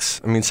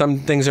mix. I mean, some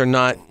things are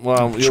not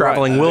Well, you're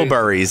traveling right.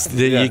 Wilburys that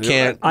Yeah, you you're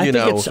can't, right.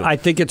 I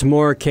think it's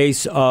more a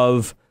case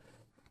of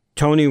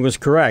Tony was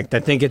correct. I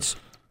think it's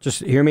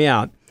just hear me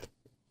out.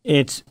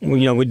 It's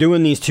we're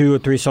doing these 2 or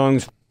 3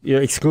 songs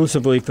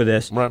exclusively for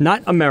this, Right.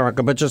 not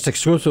America, but just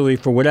exclusively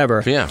for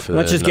whatever. Yeah, for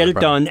let's the- just get it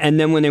no done. And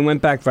then when they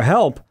went back for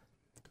Help,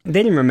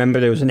 they didn't remember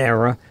there was an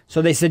error,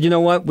 so they said, you know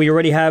what, we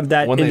already have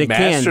that When in they the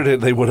can. mastered it,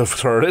 they would have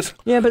heard it.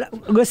 Yeah,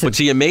 but listen, But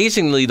see,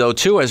 amazingly, though,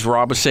 too, as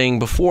Rob was saying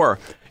before,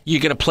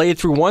 you're going to play it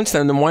through once,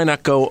 then why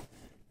not go,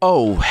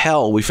 oh,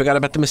 hell, we forgot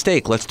about the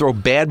mistake. Let's throw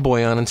Bad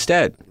Boy on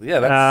instead. Yeah,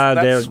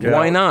 that's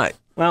Why not?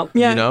 well,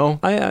 yeah, You know?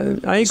 I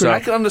agree. So I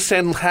can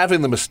understand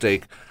having the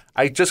mistake.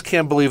 I just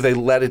can't believe they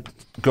let it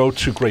go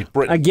to Great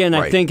Britain. Again,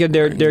 I Right. think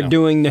they're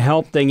doing the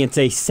Help thing. It's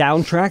a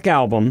soundtrack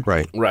album,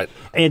 Right. Right.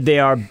 and they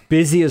are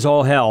busy as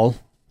all hell.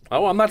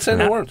 Oh, I'm not saying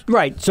they weren't.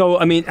 Right. So,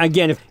 I mean,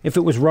 again, if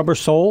it was Rubber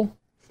Soul,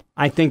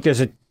 I think there's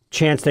a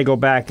chance they go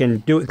back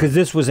and do it because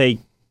this was a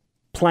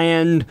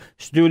planned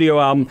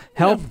studio album.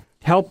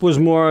 Help was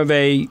more of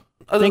a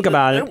think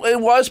about it. It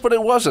was, but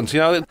it wasn't.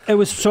 It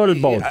was sort of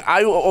both.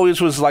 I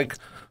always was like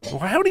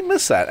How would he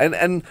miss that?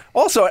 And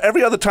also,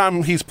 every other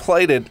time he's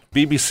played it,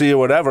 BBC or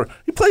whatever,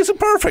 he plays it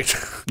perfect.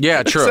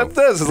 Yeah, true. Except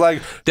this. It's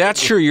like...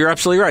 That's true. You're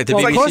absolutely right. The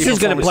Well, of BBC course he's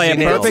going to play it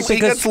performance perfect He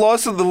because gets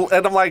lost in the...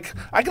 And I'm like,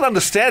 I can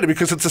understand it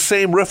because it's the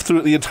same riff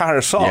through the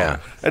entire song. Yeah.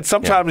 And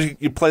sometimes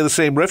you play the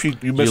same riff, you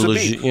miss a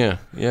beat. Yeah.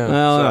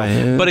 Well, all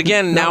right. But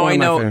again, Not now one I of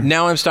my know. favorites.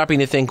 Now I'm stopping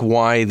to think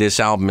why this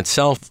album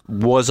itself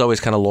was always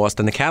kind of lost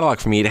in the catalog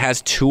for me. It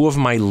has two of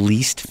my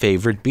least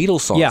favorite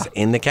Beatles songs Yeah.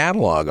 in the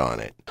catalog on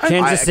it.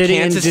 Kansas City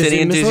and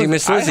Dizzy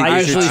Miss Lizzy. I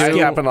These are usually two-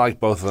 happen to like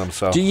both of them.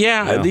 So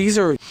These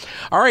are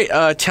all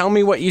right. Tell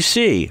me what you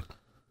see.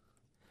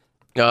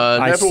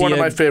 never See one of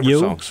a my favorite You?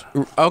 songs.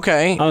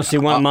 Okay. Oh, see,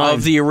 one of mine.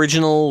 Of the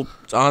original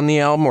on the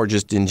album, or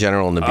just in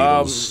general in the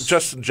Beatles?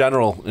 Just in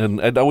general, and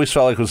it always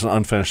felt like it was an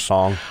unfinished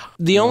song.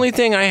 The only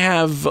thing I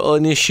have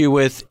an issue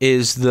with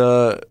is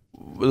the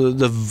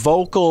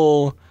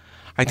vocal.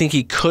 I think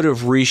he could have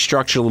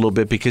restructured a little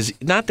bit because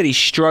not that he's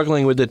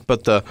struggling with it,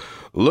 but the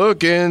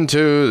look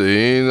into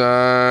these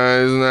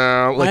eyes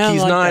now. Like I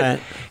he's like not that.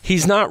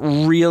 he's not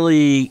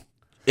really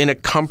in a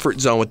comfort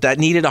zone with that.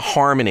 Needed a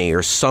harmony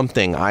or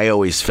something. I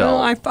always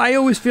felt. Well, I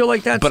always feel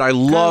like that's But I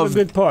kind love of a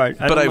good part.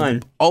 But I I've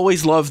mind.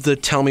 always loved the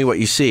 "Tell Me What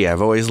You See."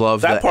 I've always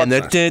loved That the and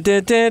the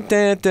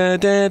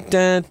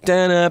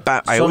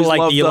part's I Sort always of like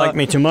loved You the, Like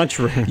Me Too Much.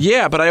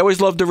 Yeah, but I always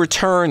loved the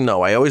return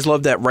though. I always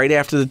loved that right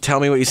after the "Tell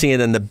Me What You See"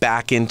 and then the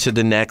back into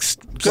the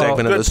next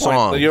segment of good the point.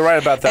 song. You're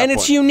right about that And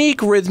it's point.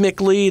 unique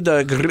rhythmically.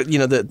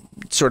 The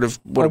sort of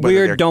A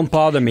weird "Don't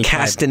Bother Me" type.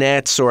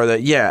 castanets or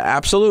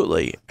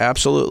absolutely.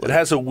 It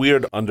has a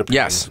weird underpinning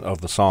Yes.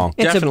 of the song.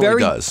 It's definitely a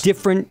very does.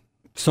 different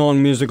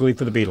song musically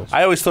for the Beatles.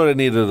 I always thought it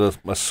needed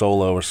a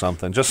solo or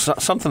something, just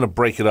something to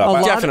break it up. A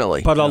lot-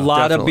 Definitely. But a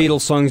lot Definitely. of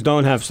Beatles songs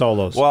don't have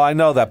solos. Well, I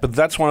know that, but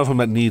that's one of them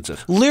that needs it.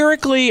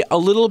 Lyrically, a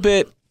little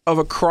bit of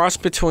a cross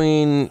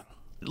between.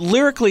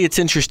 Lyrically, it's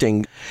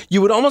interesting.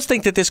 You would almost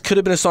think that this could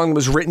have been a song that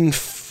was written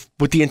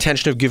with the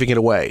intention of giving it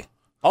away.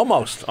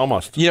 Almost.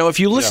 You know, if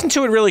you listen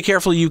to it really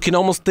carefully, you can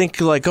almost think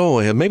like,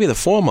 oh, maybe the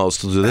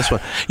Foremost will do this one.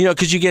 You know,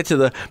 because you get to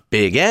the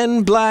big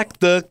and black,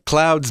 the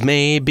clouds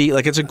may be.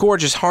 Like, it's a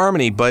gorgeous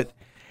harmony, but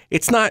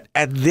it's not,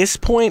 at this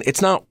point,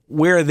 it's not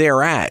where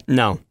they're at.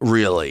 No.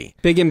 Really.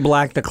 Big and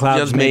Black, the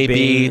clouds Just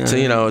maybe,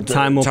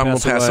 time will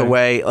pass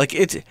away. Like,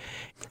 it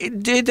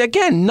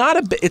again,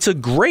 it's a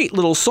great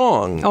little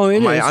song. Oh,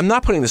 it is. I'm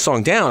not putting the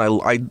song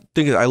down. I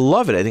think I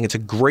love it. I think it's a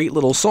great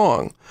little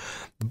song.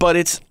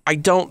 But I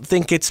don't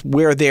think it's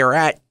where they're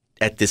at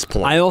this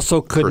point. I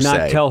also could per not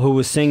se. tell who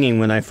was singing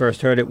when I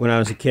first heard it when I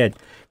was a kid.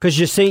 Because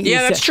you're singing.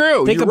 Yeah, that's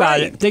true. Think You're about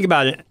right. it. Think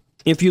about it.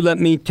 If you let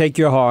me take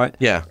your heart,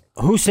 Yeah.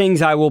 who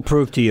sings "I Will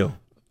Prove to You"?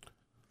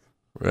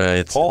 Right.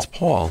 It's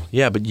Paul.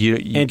 Yeah, but you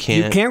And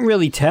can't. you can't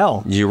really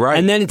tell. You're right.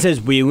 And then it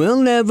says, "We will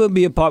never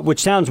be apart," which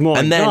sounds more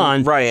And like then-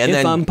 John. right, and if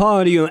then- I'm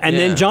part of you, and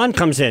Yeah. then John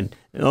comes in.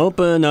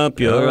 Open up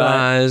your Your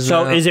eyes. eyes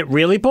So now. is it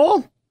really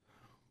Paul?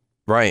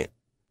 Right.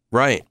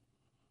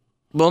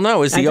 Well,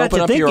 no. Is I the got open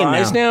to up your thinking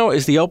eyes now?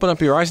 Is the open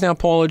up your eyes now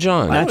Paul or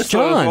John? That's I always thought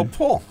it was John. all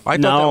Paul. I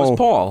thought that No. was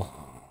Paul.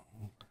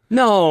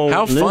 No.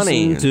 How listen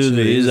funny. to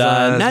these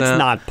eyes. That's now.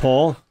 not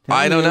Paul.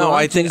 I don't Tell know. me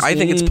I what think to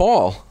it's see.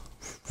 Paul.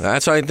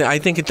 That's why I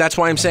think that's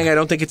why I'm saying I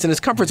don't think it's in his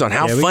comfort zone.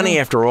 How There we funny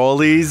go. after all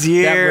these That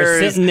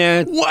years. we're sitting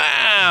there.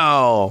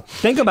 Wow.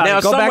 Think about Now,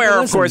 it. Go back somewhere, and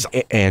of listen. course,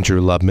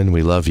 Andrew Lubman,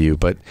 we love you,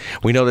 but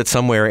we know that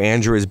somewhere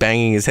Andrew is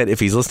banging his head if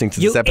he's listening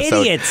to You this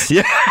episode. idiots.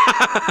 Yeah.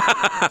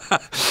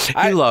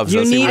 He loves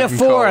You us. He need a wouldn't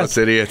call fourth. us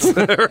idiots.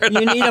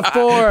 You need a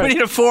fourth. We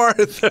need a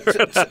fourth.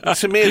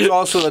 To me, it's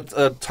also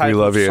a type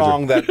love of you,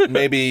 song that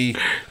maybe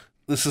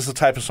this is the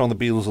type of song the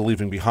Beatles are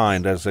leaving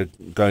behind as they're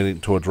going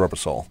towards Rubber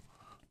Soul.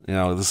 You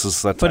know, this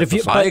is that type But if of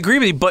you- song. I agree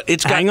with you, but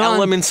it's got Hang on.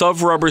 elements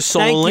of Rubber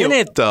Soul Thank you. in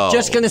it, though.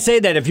 Just going to say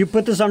that if you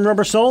put this on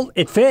Rubber Soul,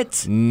 it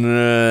fits.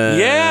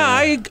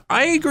 Yeah,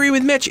 I agree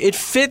with Mitch. It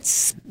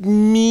fits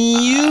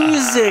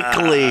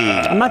musically.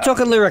 I'm not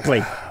talking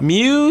lyrically.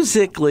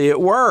 Musically, it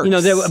works. You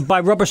know,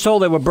 by Rubber Soul,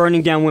 they were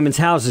burning down women's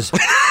houses.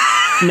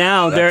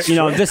 Now they're,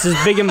 this is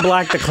Big and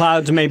Black, the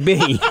clouds may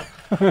be.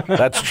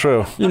 That's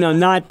true.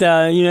 Not,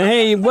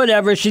 hey,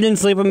 whatever, she didn't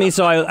sleep with me,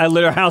 so I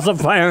lit her house on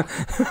fire.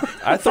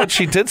 I thought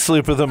she did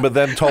sleep with him, but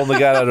then told him to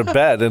get out of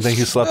bed and then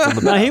he slept in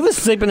the No, bed. he was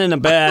sleeping in a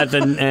bed,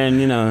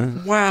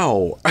 and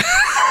Wow.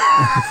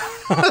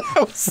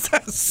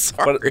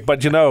 Sorry.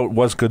 But it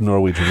was good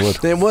Norwegian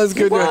wood. It was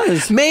good. It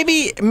was.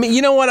 Maybe,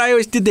 you know what I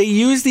always, did they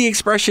use the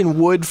expression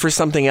wood for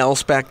something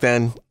else back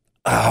then?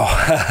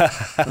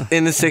 Oh.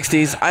 In the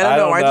 60s? I don't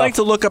know. I'd like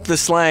to look up the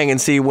slang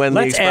and see when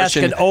let's the ask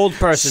expression an old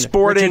person.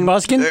 sporting. Richard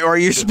Buskin? Are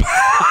you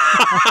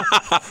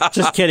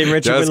Just kidding,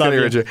 Richard, we Just love kidding,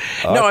 you. Richard.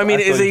 No, I mean,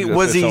 I thought you were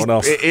gonna say someone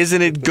else.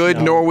 isn't it good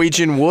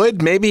Norwegian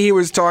wood? Maybe he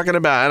was talking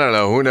about, I don't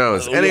know, who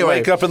knows. Anyway,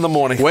 Wake up in the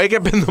morning. Wake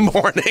up in the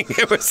morning.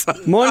 It was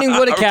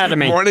Morningwood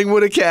Academy.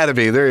 Morningwood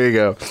Academy. There you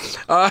go.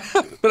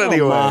 But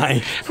anyway,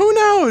 my. who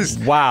knows?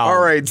 Wow. All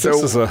right, so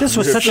This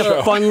was such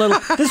a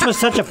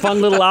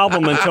fun little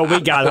album until we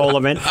got hold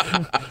of it.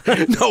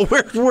 no,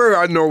 we're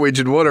on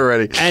Norwegian wood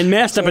already. And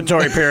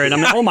masturbatory period.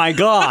 I'm like, oh my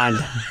God.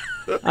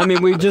 I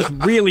mean, we just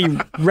really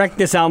wrecked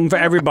this album for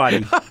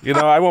everybody. You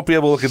know, I won't be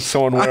able to look at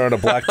someone wearing a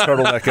black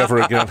turtleneck ever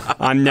again.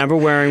 I'm never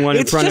wearing one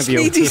in front of you.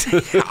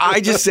 I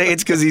just say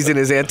it's because he's in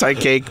his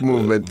anti-cake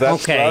movement.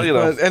 That's, Okay. well, you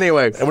know. But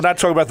anyway. And we're not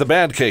talking about the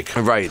band cake.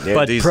 Right. Yeah,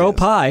 But these-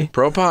 pro-pie.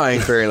 Pro-pie.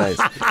 Very nice.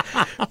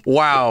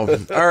 Wow.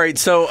 All right.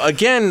 So,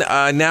 again,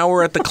 now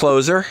we're at the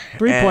closer.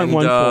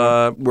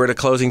 3.14. And, we're at a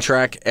closing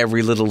track,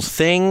 Every Little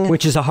Thing,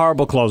 Which is a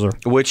horrible closer.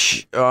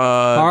 which...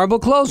 Horrible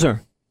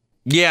closer.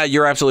 Yeah,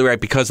 you're absolutely right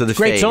because of the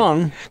Great fade.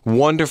 song.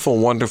 Wonderful,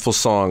 wonderful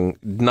song.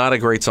 Not a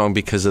great song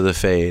because of the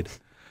fade.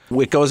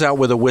 It goes out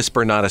with a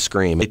whisper, not a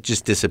scream. It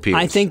just disappears.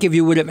 I think if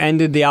you would have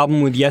ended the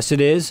album with Yes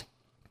It Is,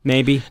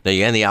 maybe. Now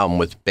you end the album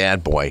with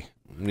Bad Boy.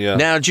 Yeah.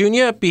 Now,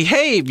 Junior,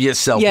 behave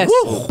yourself. Yes,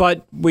 Woo!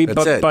 but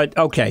That's it. but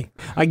okay.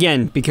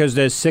 Again, because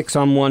there's 6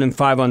 on one and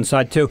 5 on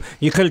side 2,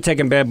 you could have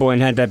taken Bad Boy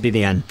and had that be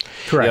the end.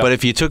 Correct. But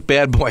if you took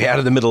Bad Boy out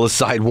of the middle of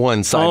side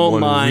 1, side Oh,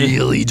 1 my.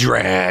 really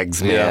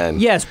drags,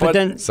 man. Yes, but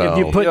then So- if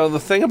you put You know, the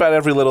thing about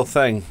Every Little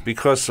Thing,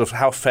 because of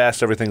how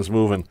fast everything's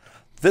moving,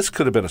 this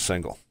could have been a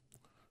single.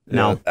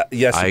 no.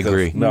 Yes, I it could.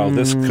 agree. No,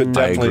 this could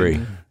definitely.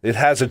 agree. It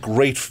has a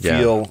great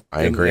feel.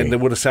 I agree. And it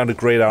would have sounded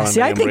great out on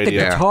See, I AM think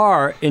radio. the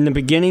guitar in the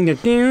beginning,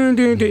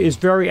 the is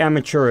very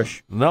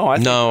amateurish. No,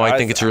 I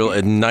think it's real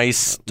a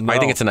nice. No. I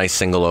think it's a nice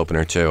single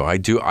opener too.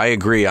 I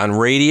agree. On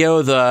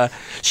radio, the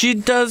she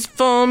does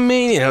for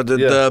me. You know the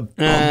the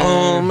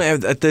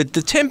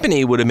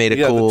timpani would have made it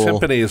Yeah, cool. the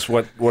timpani is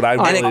what I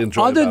really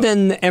enjoy. Other about it.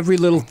 than Every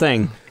Little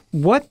Thing,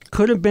 what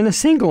could have been a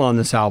single on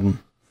this album?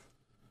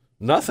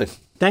 Nothing.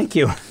 Thank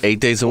you. 8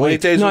 days a Well, week.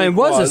 8 Days No, a it Week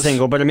was a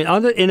single, but I mean,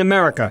 other in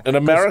America. In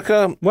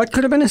America, What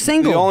could have been a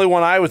single? the only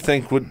one I would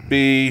think would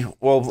be,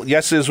 well,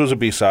 Yes Is was a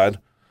B-side.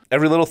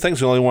 Every Little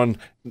Thing's the only one.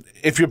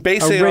 If you're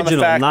basing it on the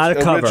Original, fact, not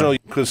a cover. original,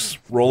 because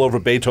Roll Over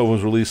Beethoven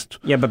was released.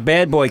 Yeah, but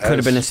Bad Boy could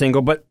have been a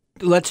single. But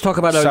let's talk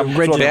about Some an sort of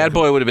original. Bad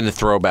Boy would have been the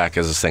throwback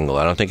as a single.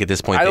 I don't think at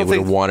this point I they don't would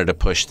have think wanted to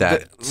push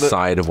that the-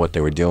 side of what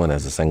they were doing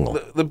as a single.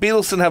 The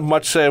Beatles didn't have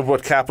much say of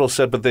what Capitol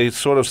said, but they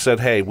sort of said,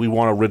 hey, we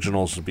want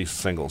originals to be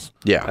singles.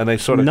 Yeah. And they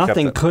sort of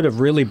Nothing kept could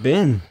have really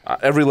been.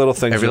 Every Little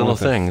Thing. Every little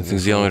thing. It's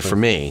the only one for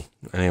me.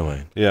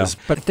 Anyway. Yeah.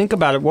 But think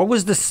about it. What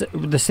was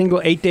the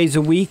single 8 Days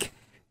a Week?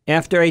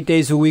 After 8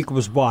 Days a Week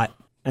was what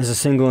as a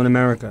single in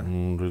America?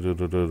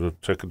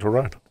 Ticket to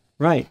Ride.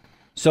 Right.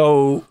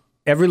 So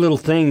Every Little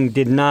Thing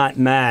did not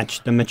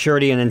match the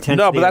maturity and intensity.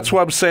 No, but that's of-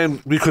 what I'm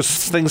saying, because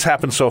things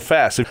happen so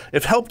fast.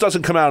 If Help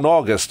doesn't come out in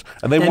August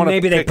and they Then want to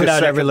maybe they put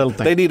out Every Little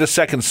Thing. They need a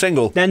second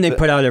single. Then they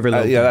put out Every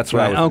Little Thing. yeah, that's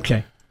what I right. would-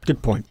 Okay.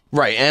 Good point.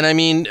 Right. And I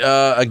mean,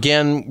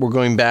 again, we're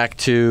going back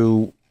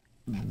to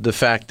the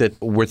fact that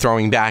we're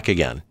throwing back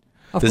again.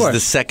 Of This course.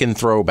 is the second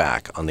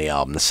throwback on the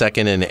album, the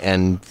second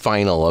and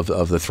final of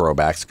the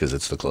throwbacks because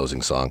it's the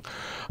closing song.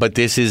 But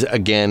this is,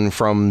 again,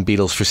 from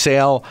Beatles for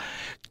Sale.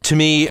 To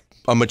me,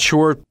 a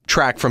mature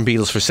track from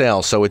Beatles for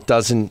Sale, so it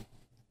doesn't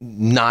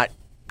not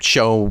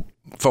show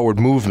forward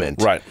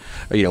movement. Right.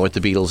 You know, with the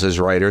Beatles as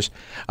writers.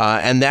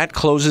 And that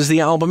closes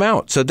the album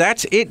out. So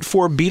that's it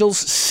for Beatles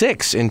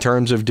 6 in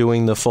terms of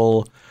doing the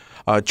full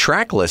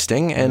track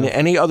listing. And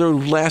any other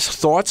last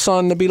thoughts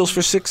on the Beatles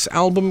for 6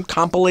 album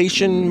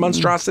compilation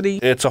monstrosity?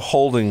 It's a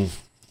holding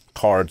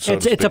card. So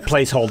It's to a speak.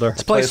 placeholder.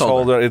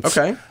 Placeholder. It's,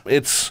 Okay.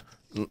 It's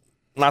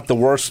not the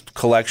worst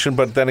collection,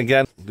 but then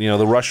again, you know,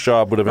 the Rush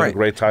Job would have been Right. a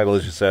great title,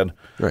 as you said.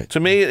 Right. To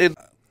me,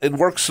 it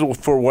works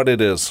for what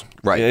it is.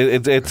 Right.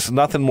 It's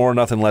nothing more,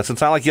 nothing less.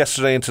 It's not like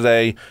Yesterday and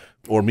Today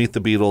or Meet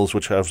the Beatles,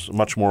 which have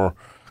much more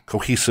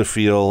cohesive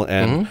feel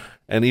and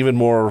even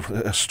more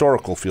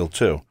historical feel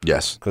too.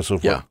 Yes. Because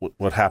of Yeah.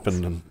 what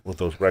happened with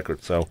those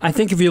records. So I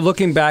think if you're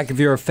looking back, if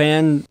you're a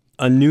fan,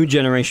 a new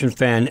generation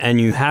fan, and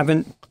you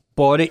haven't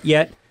bought it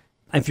yet,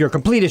 if you're a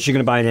completist, you're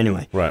going to buy it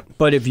anyway. Right.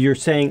 But if you're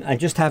saying, I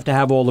just have to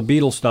have all the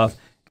Beatles stuff,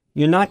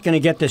 you're not going to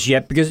get this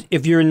yet because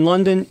if you're in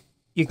London,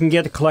 you can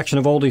get a collection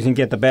of oldies and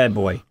get the Bad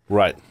Boy.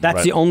 right. That's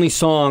right. the only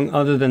song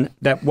other than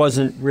that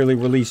wasn't really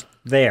released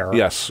there.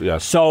 Yes.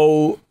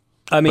 So,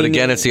 I mean, But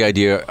again, it's the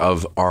idea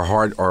of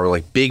our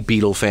like big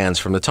Beatle fans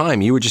from the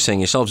time. You were just saying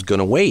yourselves, going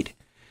to wait.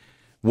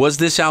 Was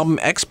this album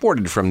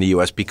exported from the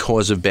U.S.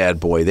 because of Bad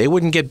Boy? They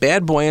wouldn't get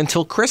Bad Boy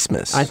until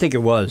Christmas. I think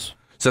it was.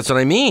 So that's what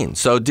I mean.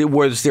 So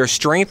was there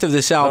strength of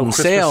this album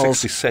Christmas sales?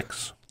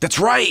 66. That's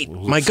right.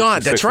 My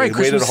God, that's 66. right. They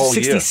waited Christmas a whole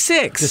year.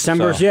 66.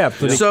 December, So- yeah.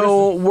 For the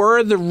So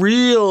were the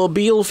real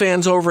Beatle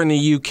fans over in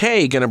the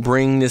UK going to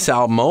bring this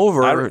album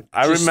over?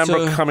 I just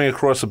remember to- coming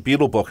across a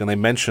Beatle book, and they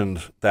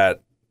mentioned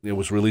that it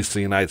was released in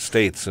the United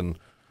States, and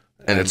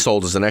and it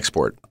sold as an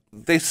export.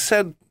 they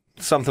said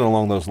something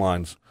along those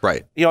lines.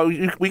 Right. You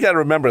know, we got to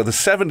remember the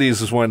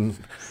 70s is when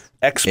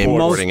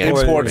Importing,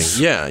 imports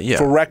yeah.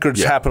 for records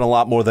Yeah. happened a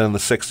lot more than in the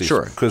 60s.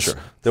 Sure, Because sure.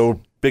 there were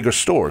bigger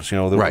stores, you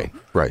know. Right.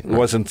 It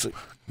wasn't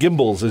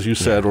Gimbals, as you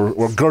said, or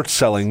Gertz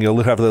selling.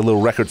 You'll have their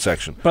little record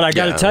section. But I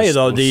got to Yeah, tell you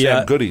though, the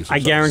Sam Goodies or I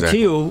something. guarantee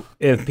Exactly. you,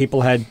 if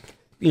people had,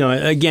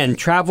 again,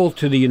 travel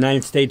to the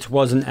United States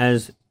wasn't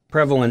as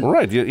prevalent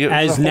Right, it's a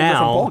as whole different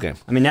now. ballgame.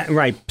 I mean,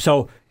 right.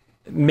 So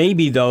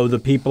maybe though the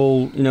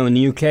people in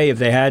the UK, if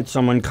they had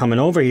someone coming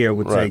over here,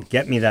 would say,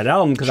 "Get me that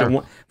album," because I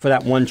want for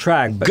that one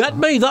track. But Get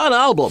me that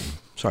album.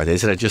 Sorry, they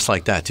said it just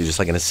like that too, just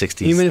like in a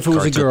 '60s. Even if it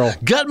was a girl.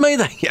 Get me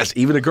that. Yes,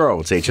 even a girl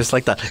would say it just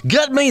like that.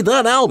 Get me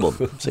that album.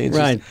 See, it's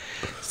Right.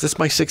 It's just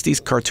my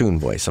 '60s cartoon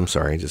voice. I'm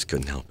sorry, I just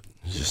couldn't help it.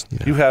 It's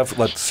just, You have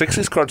like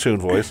 60s cartoon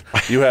voice.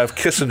 You have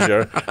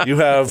Kissinger. You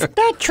have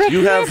that trick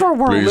you have never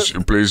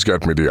worked. Please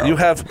get me the album. you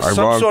have I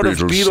some want sort of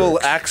Beatles Beatle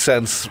 6.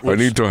 accents. I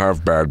need to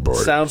have Bad Boy.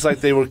 Sounds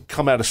like they were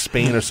come out of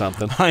Spain or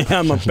something. I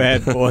am a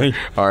bad boy.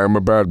 I am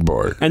a bad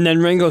boy. And then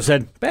Ringo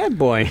said, "Bad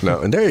boy." no,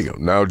 and there you go.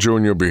 Now,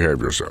 Junior, behave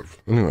yourself.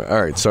 Anyway,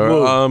 all right,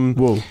 so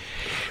Whoa.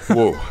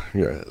 whoa,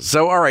 yeah.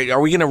 So all right, are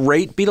we going to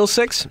rate Beatles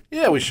 6?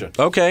 Yeah, we should.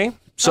 Okay.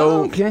 So,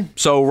 Oh, okay.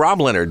 So Rob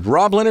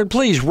Leonard,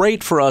 please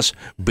rate for us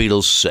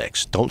Beatles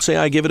 6. Don't say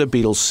I give it a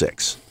Beatles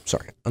 6.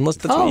 Sorry, unless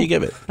that's what you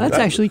give it. That's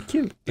actually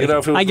cute. You know,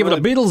 if it was I give it a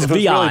really- Beatles if it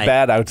was VI. really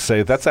bad, I would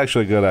say that's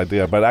actually a good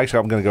idea. But actually,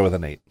 I'm going to go with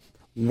an 8.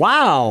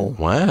 Wow.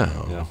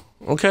 Wow.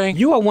 Okay.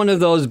 You are one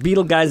of those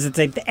Beatle guys that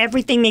say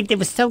everything they did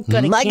was so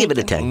good. I give it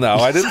a 10. No,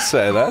 I didn't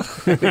say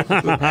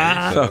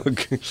that.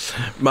 Okay.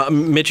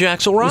 Mitch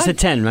Axelrod? It's a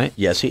 10, right?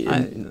 Yes, he.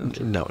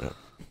 No.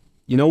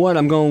 You know what?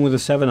 I'm going with a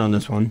 7 on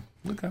this one.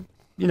 Okay.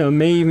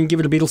 May even give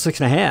it a Beatles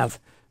 6.5.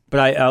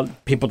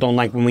 But people don't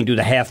like when we do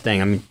the half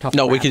thing. I mean, tough.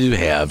 No, we crap. can do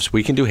halves.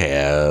 We can do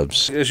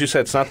halves. As you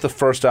said, it's not the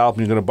first album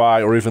you're going to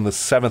buy, or even the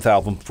 7th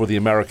album for the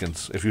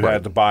Americans. If you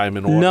had to buy them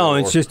in order. No, or-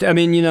 it's just. I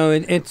mean,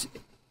 it's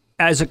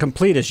as a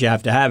completist, you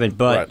have to have it.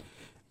 But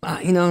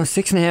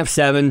 6.5,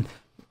 7.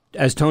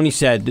 As Tony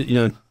said,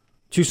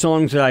 2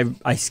 songs that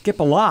I skip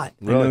a lot.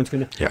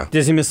 Really? Yeah.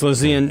 Dizzy Miss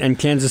Lizzie and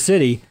Kansas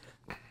City.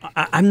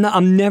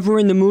 I'm never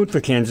in the mood for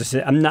Kansas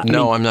City. I'm not.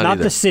 No, I'm not Not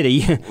either. the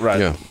city. Right.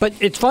 Yeah. But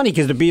it's funny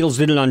because the Beatles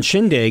did it on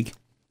Shindig,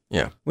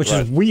 Yeah. which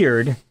Right. is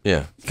weird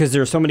Yeah. because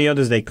there are so many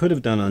others they could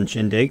have done on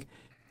Shindig.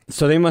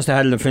 So they must have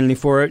had an affinity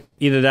for it.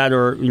 Either that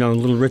or,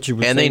 Little Richard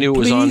was And they saying, knew it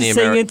was please on the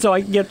sing Ameri- it so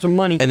I can get some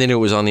money. And then it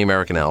was on the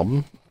American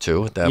album,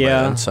 too, at that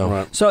Yeah. band. So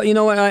Right. So, you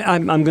know what?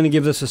 I'm going to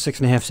give this a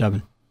 6.5,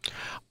 7.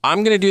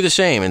 I'm going to do the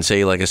same and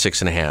say like a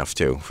 6.5,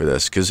 too, for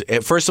this. Because,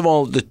 first of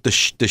all,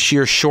 the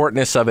sheer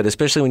shortness of it,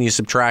 especially when you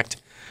subtract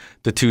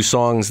the 2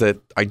 songs that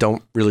I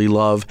don't really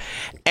love.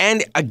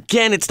 And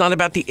again, it's not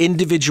about the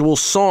individual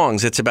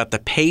songs. It's about the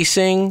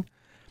pacing.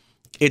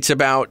 It's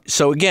about,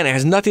 so again, it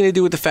has nothing to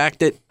do with the fact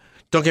that,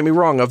 don't get me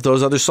wrong, of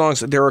those other songs,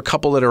 there are a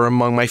couple that are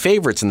among my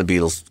favorites in the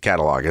Beatles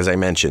catalog, as I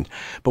mentioned.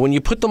 But when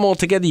you put them all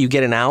together, you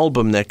get an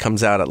album that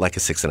comes out at like a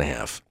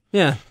 6.5.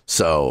 Yeah.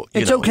 So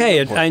It's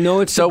okay. I know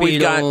it's so the we've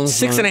got Beatles.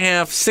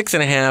 6.5,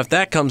 6.5.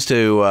 That comes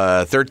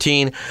to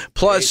 13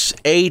 plus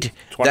 8.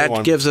 21.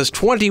 That gives us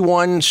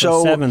 21.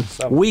 So 7.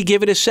 we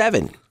give it a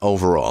 7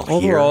 overall. Overall,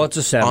 here it's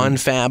a 7. on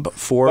Fab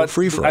for But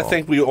Free For All. I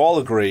think we all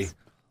agree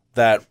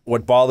that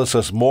what bothers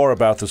us more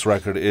about this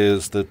record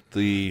is that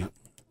the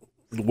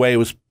way it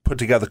was put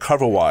together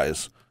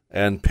cover-wise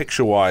and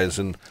picture-wise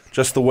and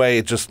just the way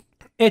it just...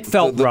 It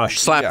felt rushed.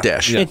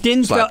 Slapdash. Yeah. It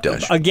didn't feel,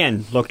 Slapdash.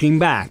 again, looking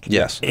back.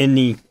 Yes. In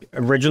the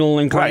original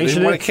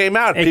incarnation. When it came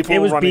out, people it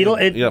were was running-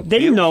 Beatles. yeah, They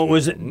didn't Beatles. know it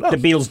was the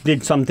Beatles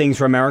did some things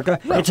for America.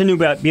 It's a new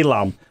Beatle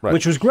album, Right.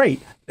 which was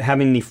great.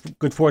 Having the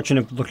good fortune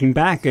of looking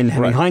back and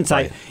having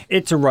hindsight,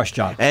 it's a rush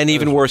job. And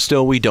even worse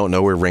still, we don't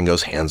know where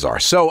Ringo's hands are.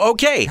 So,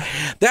 okay,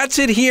 that's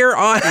it here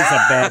on... He's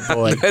a bad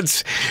boy.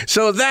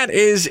 So that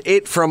is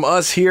it from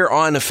us here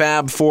on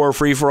Fab 4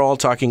 Free For All,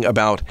 talking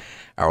about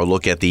our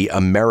look at the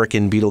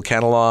American Beatle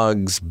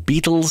catalogs,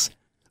 Beatles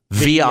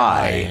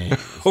VI,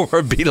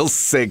 or Beatles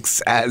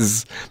 6,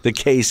 as the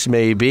case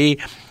may be.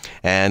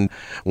 And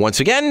once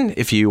again,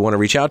 if you want to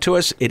reach out to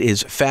us, it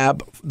is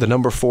fab, the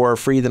number 4,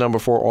 free, the number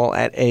 4, all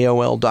at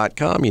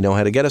AOL.com. You know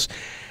how to get us.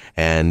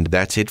 And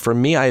that's it from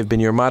me. I have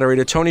been your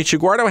moderator, Tony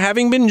Chiguardo,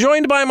 having been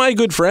joined by my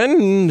good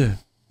friend...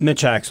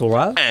 Mitch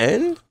Axelrod.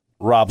 And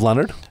Rob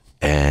Leonard.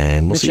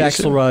 we'll Mitch see you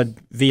soon. Axelrod,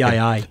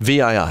 VII.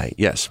 VII,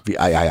 yes. VII.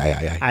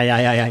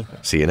 I.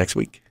 See you next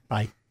week.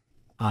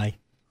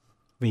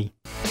 V.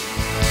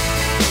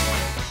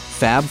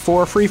 Fab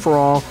 4 Free For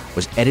All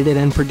was edited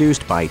and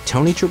produced by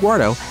Tony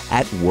Chiguardo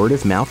at Word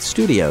of Mouth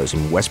Studios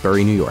in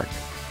Westbury, New York.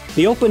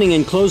 The opening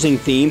and closing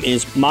theme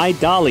is My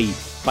Dolly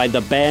by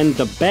the band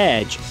The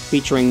Badge,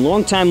 featuring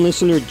longtime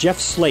listener Jeff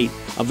Slate,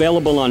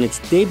 available on its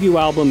debut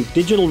album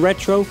Digital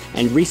Retro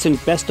and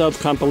recent Best Of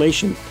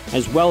compilation,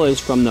 as well as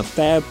from the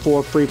Fab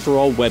 4 Free For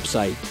All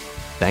website.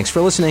 Thanks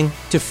for listening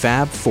to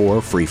Fab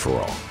 4 Free For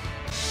All.